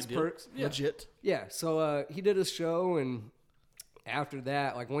 it's That's got a its good deal. perks. Yeah. Legit. Yeah. So he did his show, and after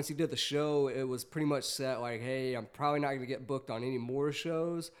that, like once he did the show, it was pretty much set. Like, hey, I'm probably not going to get booked on any more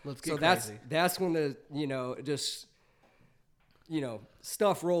shows. Let's so get crazy. that's when the just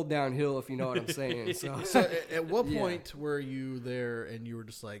stuff rolled downhill, if you know what I'm saying. So So, at what Yeah. point were you there and you were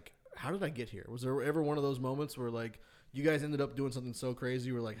just like, how did I get here? Was there ever one of those moments where like you guys ended up doing something so crazy?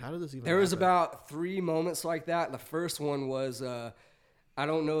 You were like, how did this even there was happen? about 3 moments like that. The first one was I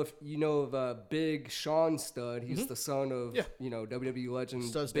don't know if you know of Big Sean Studd. He's the son of Yeah. WWE legend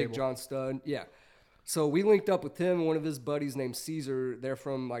Stud Big stable. John Studd. Yeah. So we linked up with him and one of his buddies named Caesar. They're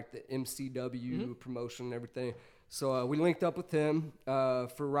from like the MCW promotion and everything. So we linked up with him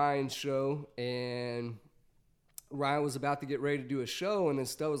for Ryan's show, and Ryan was about to get ready to do a show, and then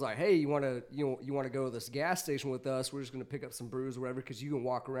Studd was like, "Hey, you want to go to this gas station with us? We're just going to pick up some brews or whatever, because you can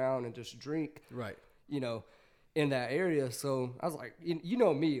walk around and just drink." Right. In that area. So I was like, you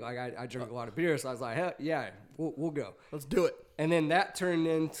know me, like I drink a lot of beer. So I was like, hell yeah, we'll go. Let's do it. And then that turned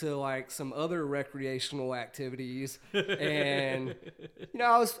into like some other recreational activities. And,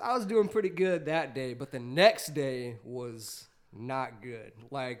 I was doing pretty good that day, but the next day was not good.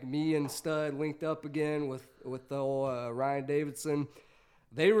 Like me and Studd linked up again with the old Ryan Davidson.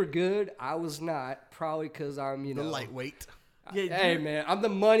 They were good. I was not, probably because I'm, The lightweight. Yeah, Hey man, I'm the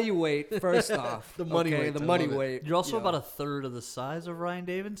money weight. First off, The money weight, the I money love it. weight. You're also you know. about a third of the size of Ryan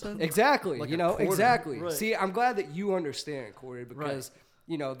Davidson. Exactly. Like a quarter. Exactly. Right. See, I'm glad that you understand, Corey, because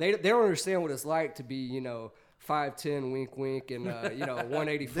they don't understand what it's like to be 5'10", wink wink, and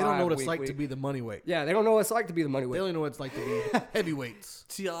 185. They don't know what it's wink, like wink. to be the money weight. Yeah, they don't know what it's like to be the money They weight. only know what it's like to be heavyweights.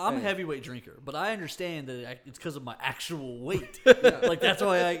 See, I'm a heavyweight drinker, but I understand that it's because of my actual weight. Like that's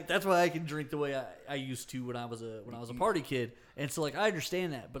why I can drink the way I used to when I was a party kid. And so like I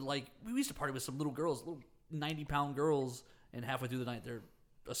understand that, but like we used to party with some little girls, little 90-pound girls, and halfway through the night they're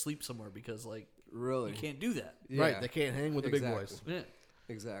asleep somewhere because like Really? you can't do that. Yeah. Right, they can't hang with the big Exactly. boys. Yeah.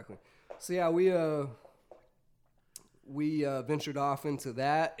 Exactly. So yeah, we ventured off into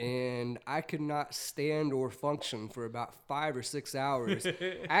that, and I could not stand or function for about 5 or 6 hours.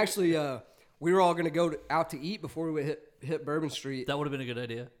 Actually, we were all going to go out to eat before we would hit Bourbon Street. That would have been a good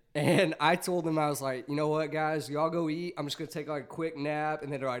idea. And I told them, I was like, you know what, guys, y'all go eat. I'm just going to take like a quick nap. And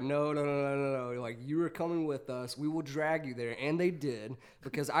then they're like, no. Like, you are coming with us. We will drag you there. And they did,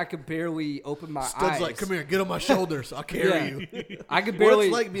 because I could barely open my Stud's eyes. like, come here, get on my shoulders. I'll carry you. I could What barely.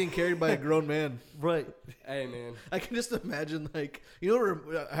 it's like being carried by a grown man. Right. Hey, man. I can just imagine, like, you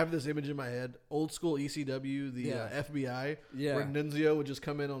know, I have this image in my head, old school ECW, the Yeah. FBI, Yeah. where Nunzio would just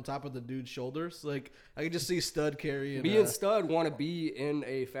come in on top of the dude's shoulders. Like, I could just see Stud carrying. Me and Stud want to be in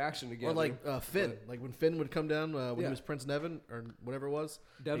a faction together. or like Finn, like when Finn would come down when Yeah. he was Prince Nevin or whatever it was.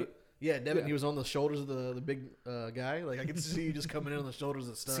 Devin? Devin. Yeah. He was on the shoulders of the big guy. Like I could see you just coming in on the shoulders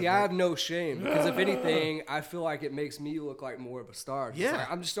of Stud. See, I have no shame, because if anything, I feel like it makes me look like more of a star. It's Yeah.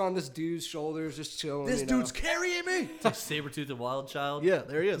 like, I'm just on this dude's shoulders, just chilling. This you know? dude's carrying me. It's like Sabretooth and Wild Child. Yeah,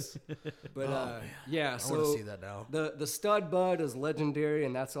 there he is. But yeah, I so want to see that now. the Stud Bud is legendary,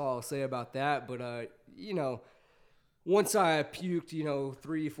 and that's all I'll say about that. But you know, once I puked,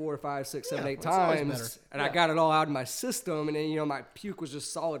 3, 4, 5, 6, 7, 8 that's always times, better. and I got it all out of my system, and then my puke was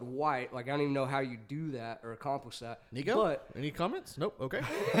just solid white. Like I don't even know how you do that or accomplish that. Nico, But any comments? Nope. Okay.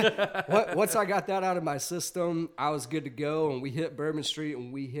 once I got that out of my system, I was good to go, and we hit Bourbon Street,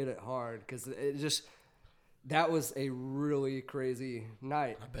 and we hit it hard, because that was a really crazy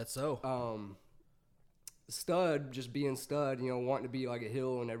night. I bet so. Stud, just being Stud, wanting to be like a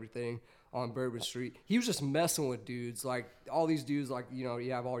heel and everything on Bourbon Street. He was just messing with dudes, like all these dudes, like, you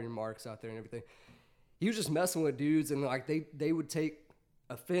have all your marks out there and everything. He was just messing with dudes, and like they would take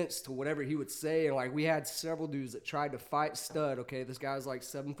offense to whatever he would say. And like we had several dudes that tried to fight Stud. Okay, this guy's like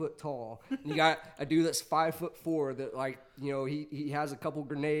 7 foot tall. And you got a dude that's 5'4" that like, he has a couple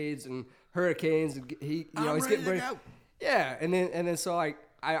grenades and hurricanes, and he's getting ready. Yeah, and then so like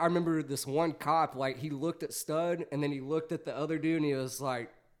I remember this one cop, like he looked at Stud, and then he looked at the other dude, and he was like,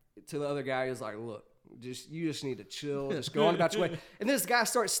 to the other guy, he was like, look, you just need to chill, just go on about your way. And this guy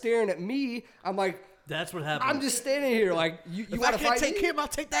starts staring at me. I'm like, That's what happens. I'm just standing here, like, you want to fight me? him, I'll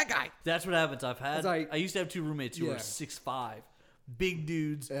take that guy. That's what happens. I used to have 2 roommates who Yeah. were 6'5", big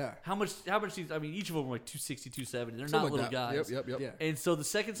dudes. Yeah. How much? I mean, each of them were like 260, 270. They're Something not little like that. guys. Yep. Yeah. And so the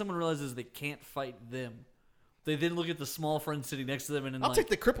second someone realizes they can't fight them, they then look at the small friend sitting next to them and then I'll like, take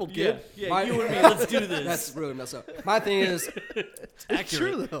the crippled yeah, kid. yeah, My- you and me, let's do this. That's really messed up. My thing is, accurate.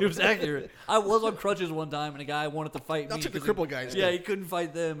 true, though. It was accurate. I was on crutches one time, and a guy wanted to fight I'll me. take the 'cause crippled guy Yeah, instead. he couldn't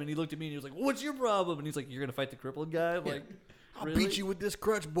fight them, and he looked at me and he was like, "What's your problem?" And he's like, "You're gonna fight the crippled guy?" I'm like, I'll really? beat you with this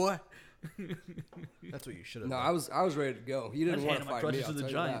crutch, boy. That's what you should have no, done. I was ready to go. He I didn't just want to handed my fight me. crutches I'll to the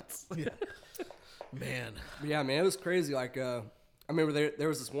tell you that. Giants. Man. But yeah, man, it was crazy. Like, I remember there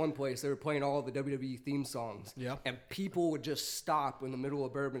was this one place, they were playing all the WWE theme songs. Yeah. And people would just stop in the middle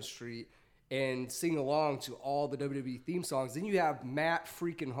of Bourbon Street and sing along to all the WWE theme songs. Then you have Matt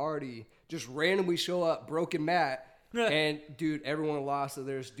freaking Hardy just randomly show up, Broken Matt. And, dude, everyone lost, so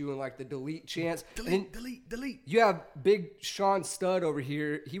they're just doing, like, the delete chants. And then Delete. you have big Sean Stud over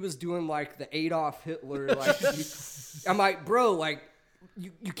here. He was doing, like, the Adolf Hitler. Like, I'm like, bro, like,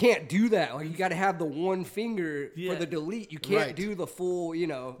 you can't do that. Like, you got to have the one finger Yeah. for the delete. You can't Right. do the full, the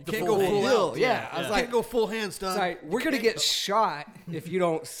can't full go full hill. out. Yeah. I was Can't like, go full hand stuff. it's like, we're going to get shot if you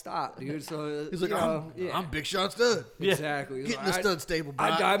don't stop, dude. So, He's like, yeah. I'm Big Shot Stud. Exactly. He's Get in like, the stud stable, bro.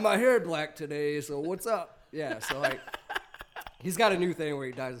 I dyed my hair black today, so what's up? Yeah, so like, he's got a new thing where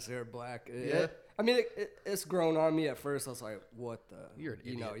he dyes his hair black. Yeah. I mean, it's grown on me at first. I was like, what the? You're an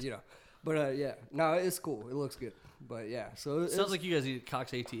you know. idiot. But yeah, no, it's cool. It looks good. But yeah, so Sounds like you guys eat at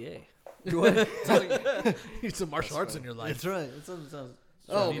Cox ATA. what? Need some martial arts in your life. That's right. It sounds.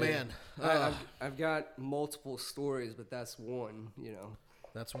 Oh, man. I've got multiple stories, but that's one.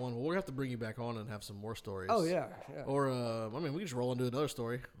 That's one. Well, we're going to have to bring you back on and have some more stories. Oh yeah. Or, I mean, we can just roll into another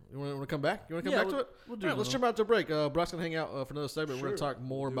story. You want to come back? You want to come Yeah, back to it? we'll do All right, let's one. jump out to break. Brock's going to hang out for another segment. We're going to Sure. talk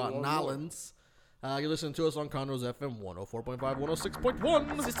more Do about one more. Nolans. You're listening to us on Conroe's FM 104.5,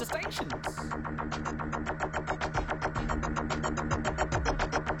 106.1. Sister stations.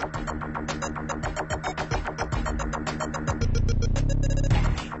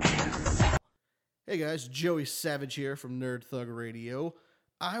 Hey guys, Joey Savage here from Nerd Thug Radio.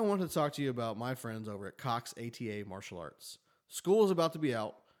 I want to talk to you about my friends over at Cox ATA Martial Arts. School is about to be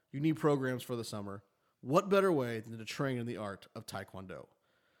out. You need programs for the summer. What better way than to train in the art of Taekwondo?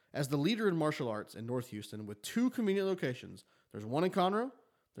 As the leader in martial arts in North Houston with 2 convenient locations, there's one in Conroe,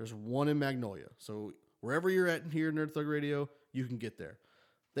 there's one in Magnolia. So wherever you're at here at Nerd Thug Radio, you can get there.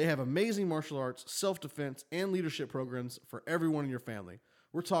 They have amazing martial arts, self-defense, and leadership programs for everyone in your family.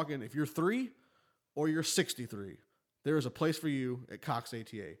 We're talking if you're 3 or you're 63, there is a place for you at Cox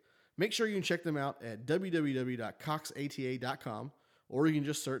ATA. Make sure you can check them out at www.coxata.com, or you can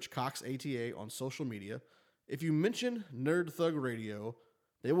just search Cox ATA on social media. If you mention Nerd Thug Radio,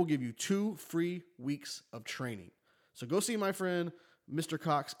 they will give you 2 free weeks of training. So go see my friend, Mr.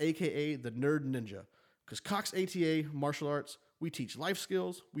 Cox, a.k.a. the Nerd Ninja. Because Cox ATA Martial Arts, we teach life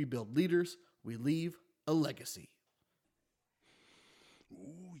skills, we build leaders, we leave a legacy.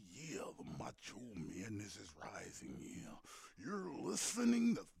 Oh, yeah, the macho madness is rising, yeah. You're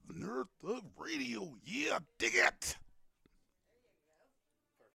listening to Nerd Thug Radio, yeah, dig it!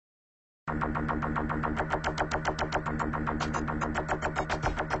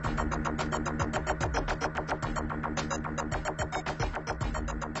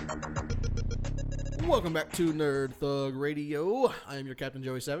 Welcome back to Nerd Thug Radio. I am your Captain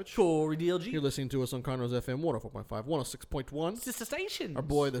Joey Savage. Corey DLG. You're listening to us on Conroe's FM 104.5, 106.1. Sister Station. Our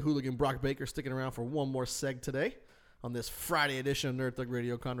boy, the hooligan Brock Baker, sticking around for one more seg today on this Friday edition of Nerd Thug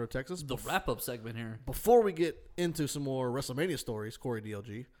Radio, Conroe, Texas. The wrap-up segment here. Before we get into some more WrestleMania stories, Corey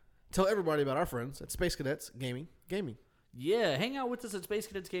DLG, tell everybody about our friends at Space Cadets Gaming. Yeah, hang out with us at Space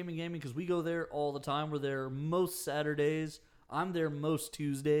Cadets Gaming because we go there all the time. We're there most Saturdays. I'm there most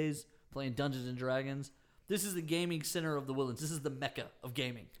Tuesdays playing Dungeons and Dragons. This is the gaming center of the Woodlands. This is the Mecca of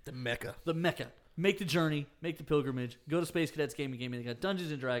gaming. The Mecca. The Mecca. Make the journey. Make the pilgrimage. Go to Space Cadets Gaming. They got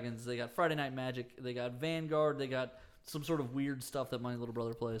Dungeons and Dragons. They got Friday Night Magic. They got Vanguard. They got some sort of weird stuff that my little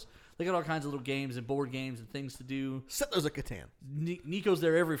brother plays. They got all kinds of little games and board games and things to do. Settlers of Catan. Nico's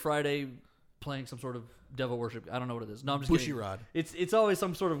there every Friday playing some sort of devil worship. I don't know what it is. No, I'm just kidding. Bushiroad. It's always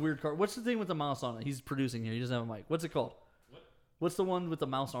some sort of weird card. What's the thing with the mouse on it? He's producing here. He doesn't have a mic. What's it called? What's the one with the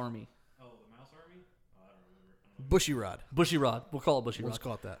mouse army? Bushiroad. Bushiroad. We'll call it Bushiroad. Let's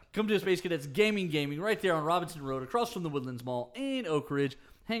call it that. Come to Space Cadets Gaming right there on Robinson Road, across from the Woodlands Mall in Oak Ridge.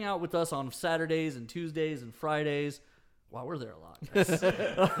 Hang out with us on Saturdays and Tuesdays and Fridays. Wow, we're there a lot.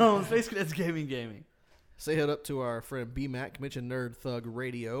 Space Cadets Gaming. Say head up to our friend B-Mac, mention Nerd Thug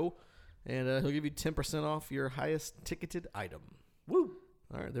Radio, and he'll give you 10% off your highest ticketed item. Woo!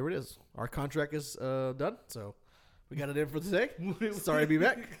 All right, there it is. Our contract is done, so we got it in for today. Sorry,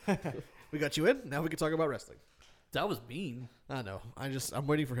 B-Mac. We got you in. Now we can talk about wrestling. That was mean. I know. I'm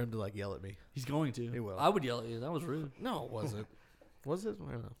waiting for him to yell at me. He's going to. He will. I would yell at you. That was rude. No, it wasn't. Was it?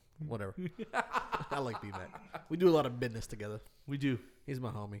 I don't know. Whatever. I like B-Mac. We do a lot of business together. We do. He's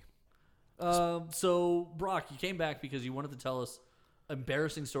my homie. So, Brock, you came back because you wanted to tell us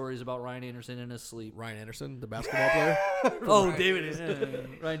embarrassing stories about Ryan Anderson in his sleep. Ryan Anderson, the basketball player. Ryan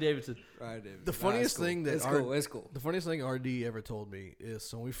Davidson. Right, Davidson. The funniest thing that it's cool. The funniest thing RD ever told me is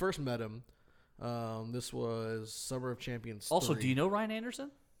so when we first met him, this was Summer of Champions 3. Also, do you know Ryan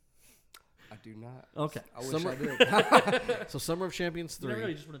Anderson? I do not. Okay. I wish I did. So Summer of Champions 3. No,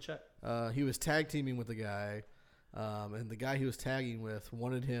 you just want to check. He was tag teaming with a guy, and the guy he was tagging with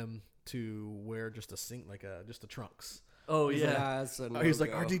wanted him to wear just the trunks. Oh, He's yeah. like, "Ah, He's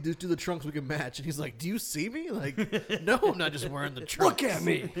like, RD, just do the trunks, we can match. And he's like, do you see me? Like, no, I'm not just wearing the trunks. Look at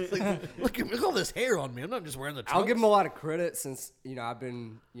me. Look at all this hair on me. I'm not just wearing the trunks. I'll give him a lot of credit since, I've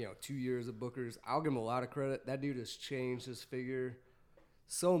been, 2 years of Bookers. I'll give him a lot of credit. That dude has changed his figure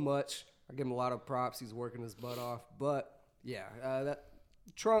so much. I give him a lot of props. He's working his butt off. But, yeah, that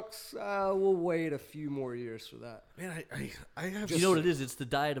trunks, we'll wait a few more years for that. Man, I have You know what it is? It's the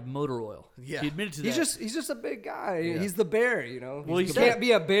diet of motor oil. Yeah. He admitted to that. He's just a big guy. Yeah. He's the bear, Well, you he can't said-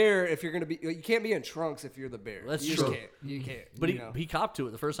 be a bear if you're gonna be. You can't be in trunks if you're the bear. That's you true. Just can't. You can't. But you know. he copped to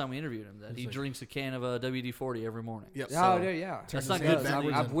it the first time we interviewed him that he drinks a can of WD-40 every morning. Yep. Oh, so yeah. That's not He good does. for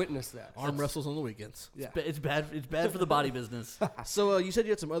you. I've witnessed that. arm wrestles on the weekends. Yeah. It's bad. It's bad for the body business. So you said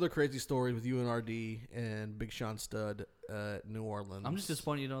you had some other crazy stories with you and RD and Big Sean Studd at New Orleans. I'm just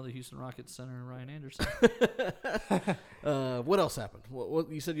disappointed you know the Houston Rockets center Ryan Anderson. What else happened?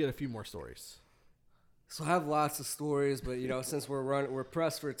 What you said you had a few more stories. So I have lots of stories, but since we're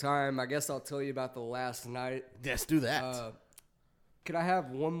pressed for time, I guess I'll tell you about the last night. Yes, do that. Could I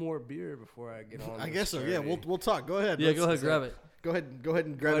have one more beer before I get on? I this guess so. Yeah, journey? we'll talk. Go ahead. Yeah, go ahead, grab it. Go ahead and grab ahead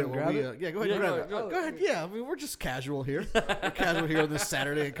it. and while grab we, it? yeah, go ahead Yeah, and grab go- it. go- Go ahead. Yeah, I mean we're just casual here. We're casual here on this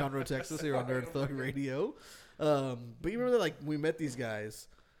Saturday in Conroe, Texas, here on Nerd Thug Radio. But you remember that we met these guys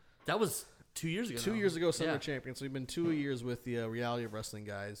That was 2 years ago. 2 now. years ago, Summer Yeah. Champions. So we've been 2 years with the Reality of Wrestling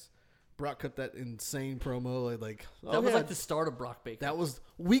guys. Brock cut that insane promo. That was like the start of Brock Baker.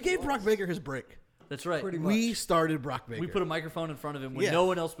 We gave Brock Baker his break. That's right. Pretty We started Brock Baker. We put a microphone in front of him when Yeah. no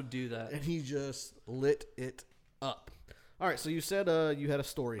one else would do that. and he just lit it up. All right, so you said you had a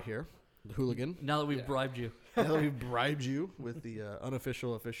story here. The hooligan. Now that we've bribed you. Now that we've bribed you with the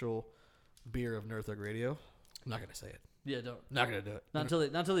official beer of Nerd Thug Radio. I'm not gonna say it. Yeah, don't. Not gonna do it. Not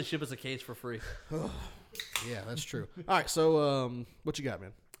until they ship us a case for free. Yeah, that's true. All right, so what you got,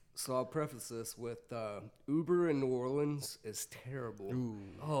 man? So I'll preface this with Uber in New Orleans is terrible.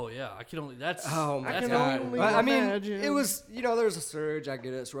 Oh yeah, I can only. That's. Oh my that's god! only I mean, imagine. it was there's a surge. I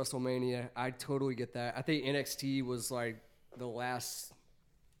get it. It's WrestleMania. I totally get that. I think NXT was like the last.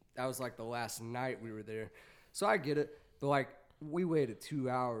 That was like the last night we were there, so I get it. But like we waited 2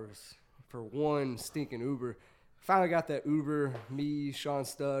 hours for one stinking Uber. Finally got that Uber. Me, Sean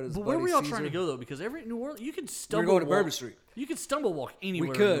Studd, his But where buddy were y'all Caesar. trying to go though? Because every New Orleans, you could We stumble. were going to walk- Bourbon Street. You could stumble walk anywhere.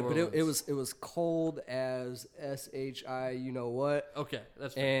 We in could, New but Orleans. it was cold as SHI. You know what? Okay,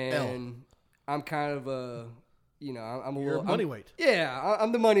 that's fair. And I'm kind of a, I'm a You're little money I'm- weight. Yeah,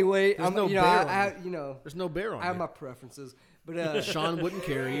 I'm the money weight. There's I'm, no you bear know, on I, you. There's no bear on I have you. my preferences, but Sean wouldn't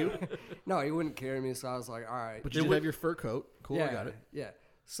carry you, no, he wouldn't carry me. So I was like, all right, but you did have your fur coat. Cool, yeah, I got it. Yeah.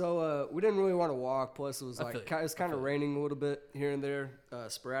 So we didn't really want to walk. Plus, it was I like feel you. it's kind of raining a little bit here and there,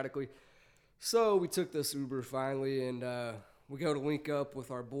 sporadically. So we took this Uber finally, and we go to link up with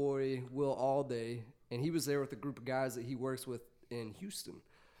our boy Will Allday, and he was there with a group of guys that he works with in Houston,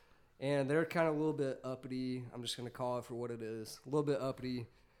 and they're kind of a little bit uppity. I'm just gonna call it for what it is, a little bit uppity.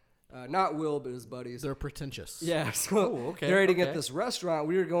 Not Will, but his buddies. They're pretentious. Yeah, so okay, they're eating okay. at this restaurant.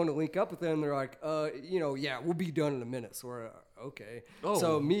 We were going to link up with them. They're like, yeah, we'll be done in a minute. So we're okay. Oh.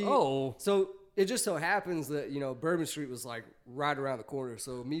 So so it just so happens that Bourbon Street was like right around the corner.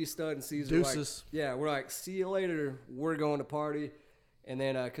 So me, Stud, and Caesar, were like, Deuces. yeah, we're like, see you later. We're going to party. And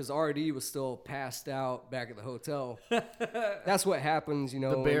then because RD was still passed out back at the hotel. That's what happens,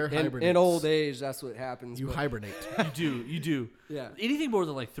 bear in hibernates. old age. That's what happens. You But, hibernate. You do. Yeah. Anything more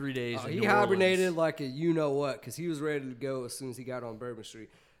than like 3 days. in he New hibernated Orleans. like a you-know-what because he was ready to go as soon as he got on Bourbon Street.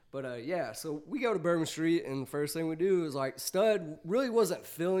 But, yeah, so we go to Bourbon Street, and the first thing we do is, like, Stud really wasn't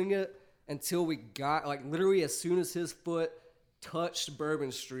feeling it until we got, like, literally as soon as his foot touched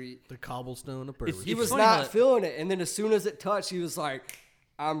Bourbon Street, The cobblestone of Bourbon. he It's was funny not how- feeling it. And then as soon as it touched, he was like,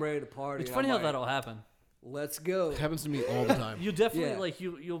 I'm ready to party. It's And funny I'm how like, that'll happen. Let's go. It happens to me all the time. You'll definitely Yeah. like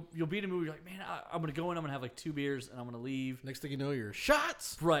you'll be in a movie. You're like, man, I'm gonna go in. I'm gonna have like 2 beers and I'm gonna leave. Next thing you know, you're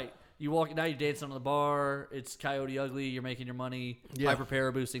shots. Right. You walk now. You're dancing on the bar. It's Coyote Ugly. You're making your money. Yeah. Piper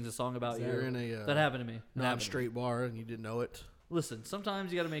Paraboo sings a song about You're you. in a that happened to me. That happened to me. non-straight bar and you didn't know it. Listen,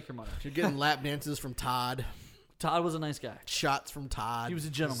 sometimes you got to make your money. You're getting lap dances from Todd. Todd was a nice guy. Shots from Todd. He was a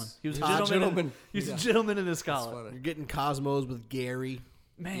gentleman. He was a Todd gentleman. He was a gentleman in his collar. funny. You're getting Cosmos with Gary.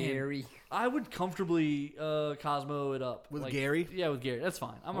 Man, Gary. I would comfortably Cosmo it up With Gary? Yeah, with Gary. That's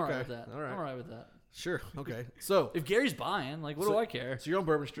fine. I'm alright Okay, with that. all right. I'm alright with that. Sure. Okay. So, If Gary's buying, like, what do I care? so you're on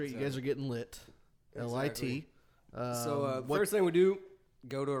Bourbon Street. You guys are getting lit. Exactly. LIT. So what- first thing we do,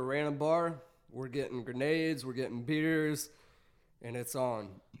 go to a random bar. We're getting grenades. We're getting beers, and it's on.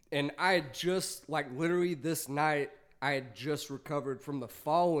 And I had just literally this night, I had just recovered from the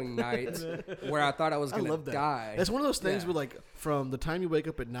following night where I thought I was I gonna love that. die. It's one of those things Yeah. where, like, from the time you wake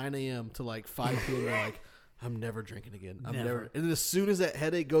up at 9 a.m. to like 5 p.m., you're like, I'm never drinking again. I'm Never. never. And then as soon as that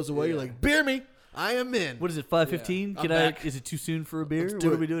headache goes away, you're like, beer me. I am in. What is it? 5:15? I'm Can I? back. Is it too soon for a beer? Let's What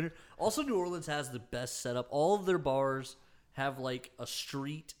do are it. we doing here? Also, New Orleans has the best setup. All of their bars have like a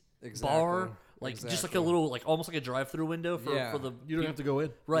street bar, like just like a Exactly. little, like almost like a drive-through window for Yeah. the You don't have to go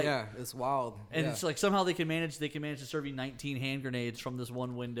in. right. Yeah, it's wild. And yeah. it's like somehow they can manage to serve you 19 hand grenades from this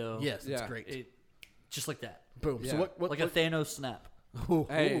one window. Yes, it's Yeah. great. It, just like that, Boom. So Yeah. what? like a Thanos snap. Ooh,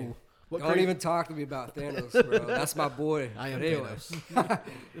 Hey, ooh. What don't crazy- even talk to me about Thanos, bro. That's my boy. I am But anyway. Thanos.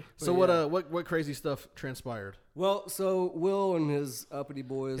 So what crazy stuff transpired? Well, so Will and his uppity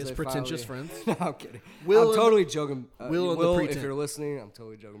boys, His they pretentious finally- friends? No, I'm kidding. Will I'm and- totally joking. Will and the Will, if pretense. you're listening, I'm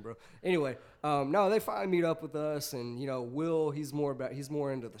totally joking, bro. Anyway, no, they finally meet up with us, and Will, he's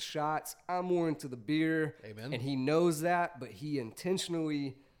more into the shots. I'm more into the beer, Amen. and he knows that, but he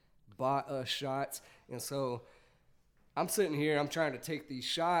intentionally bought us shots, and so I'm sitting here, I'm trying to take these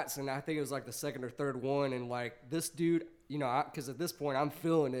shots, and I think it was like the second or third one, and like this dude, because at this point I'm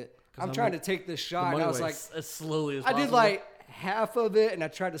feeling it. I'm I'm trying the- to take this shot, and money I was weight. like, As slowly as I possible. did like half of it, and I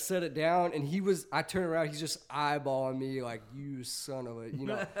tried to set it down, and I turned around, he's just eyeballing me like, you son of a,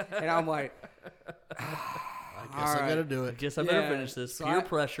 and I'm like, I guess I gotta do it. Guess I better Yeah, finish this. so Peer I-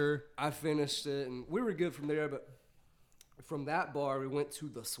 pressure. I finished it, and we were good from there, but from that bar, we went to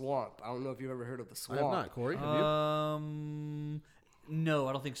the Swamp. I don't know if you've ever heard of the I Swamp. have not, Corey. Have you? No,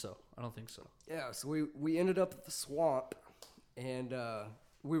 I don't think so. Yeah, so we ended up at the Swamp, and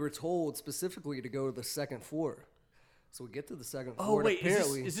we were told specifically to go to the second floor. So we get to the second Oh floor. and wait,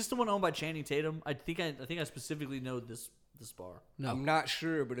 apparently, is this the one owned by Channing Tatum? I think I specifically know this this bar. No, I'm not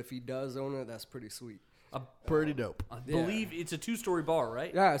sure, but if he does own it, that's pretty sweet. pretty dope. I believe it's a 2-story bar,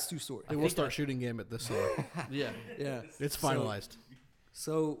 right? Yeah, it's 2-story. They will start shooting Gambit this summer. Yeah. Yeah. It's finalized.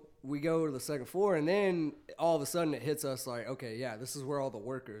 So we go to the second floor, and then all of a sudden it hits us like, okay, yeah, this is where all the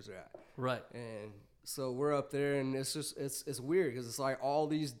workers are at. Right. And so we're up there, and it's just it's weird because it's like all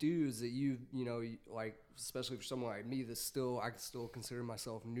these dudes that you know like, especially for someone like me that's I can still consider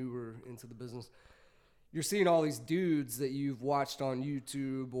myself newer into the business. You're seeing all these dudes that you've watched on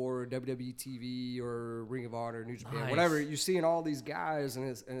YouTube or WWE TV or Ring of Honor, New Japan, Nice. whatever. You're seeing all these guys, and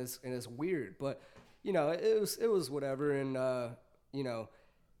it's weird, but you know it was whatever, and you know.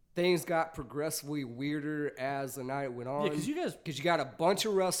 Things got progressively weirder as the night went on. Yeah, because you got a bunch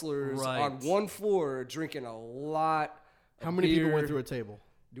of wrestlers Right. on one floor drinking a lot. How of many people beer. went through a table?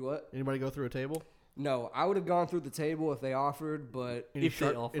 Do what? Anybody go through a table? No, I would have gone through the table if they offered, but Any, If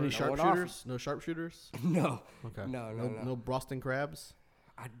they offer. any No one sharpshooters? No sharpshooters? no, Okay. no. No Boston crabs?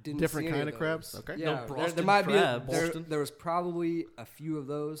 I didn't. Different see any kind of crabs? those. Okay. Yeah, No there Boston might crabs. be. Boston? There was probably a few of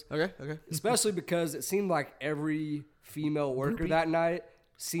those, Okay. especially because it seemed like every female worker that night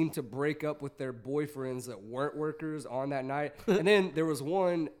seemed to break up with their boyfriends that weren't workers on that night. And then there was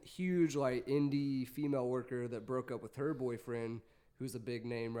one huge like indie female worker that broke up with her boyfriend, who's a big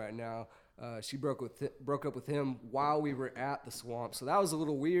name right now. She broke up with him while we were at the swamp. So that was a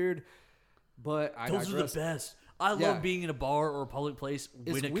little weird, but I those are digress. the best. I Yeah. love being in a bar or a public place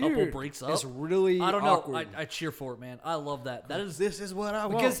It's when a weird. couple breaks up. It's really I don't know. awkward. I cheer for it, man. I love that. That is This is what I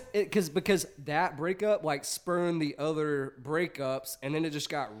want. Because that breakup like spurned the other breakups, and then it just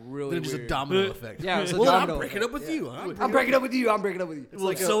got really Then just a weird. domino effect. Yeah, it's a well, domino I'm breaking effect. up with Yeah. you. I'm breaking up with you. I'm breaking up with you. well,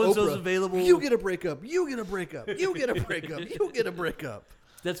 like a so and so's Oprah. available. You get a breakup. You get a breakup. You get a breakup. You get a breakup.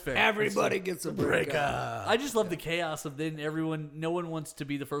 That's fair. Everybody gets a breakup. I just love the chaos of then no one wants to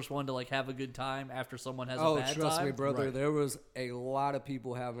be the first one to like have a good time after someone has a Oh, bad trust time. me, brother. Right. There was a lot of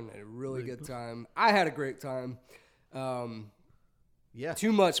people having a really good time. I had a great time. Yeah.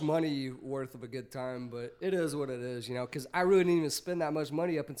 Too much money worth of a good time, but it is what it is, you know, because I really didn't even spend that much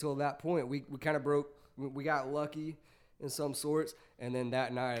money up until that point. We kind of broke, we got lucky in some sorts, and then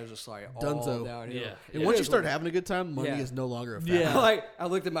that night it was just like all Dunzo. downhill. Yeah. And It once is you start what it having a good time, money Yeah. is no longer a factor. Yeah. Like I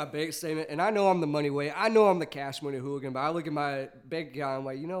looked at my bank statement, and I know I'm the money way. I know I'm the cash money hooligan, but I look at my bank account, I'm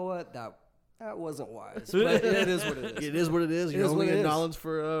like, you know what? That wasn't wise. But it is what it is. It is what it is. You're is only what it in is. Nolans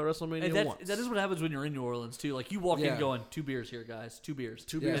for WrestleMania And once. that is what happens when you're in New Orleans too. Like you walk in Yeah. going 2 beers here, guys, 2 beers,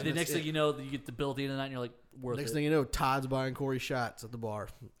 Two Yeah. beers. and the and next that's thing it. you know, you get the bill at the end of the night, and you're like, worth Next it. thing you know, Todd's buying Corey shots at the bar.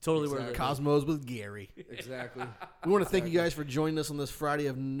 Totally worth it. Cosmos with Gary. Exactly. We want to thank you guys for joining us on this Friday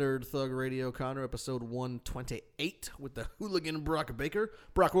of Nerd Thug Radio, Connor, episode 128 with the hooligan Brock Baker.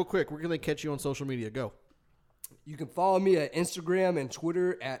 Brock, real quick, where can they catch you on social media? Go. You can follow me at Instagram and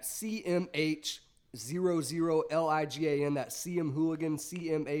Twitter at CMH00LIGAN. That's CM Hooligan,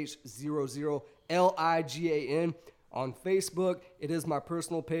 CMH00LIGAN. On Facebook, it is my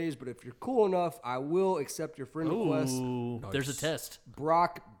personal page, but if you're cool enough, I will accept your friend request. Ooh, there's a test.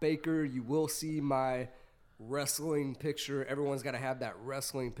 Brock Baker, you will see my wrestling picture. Everyone's got to have that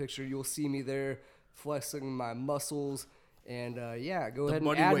wrestling picture. You'll see me there flexing my muscles. And yeah, go ahead and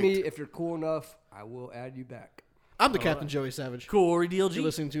body add me. weight. If you're cool enough, I will add you back. I'm the Captain Joey Savage. Corey You're DLG.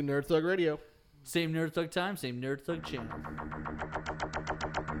 listening to Nerd Thug Radio. Same Nerd Thug time, same Nerd Thug channel.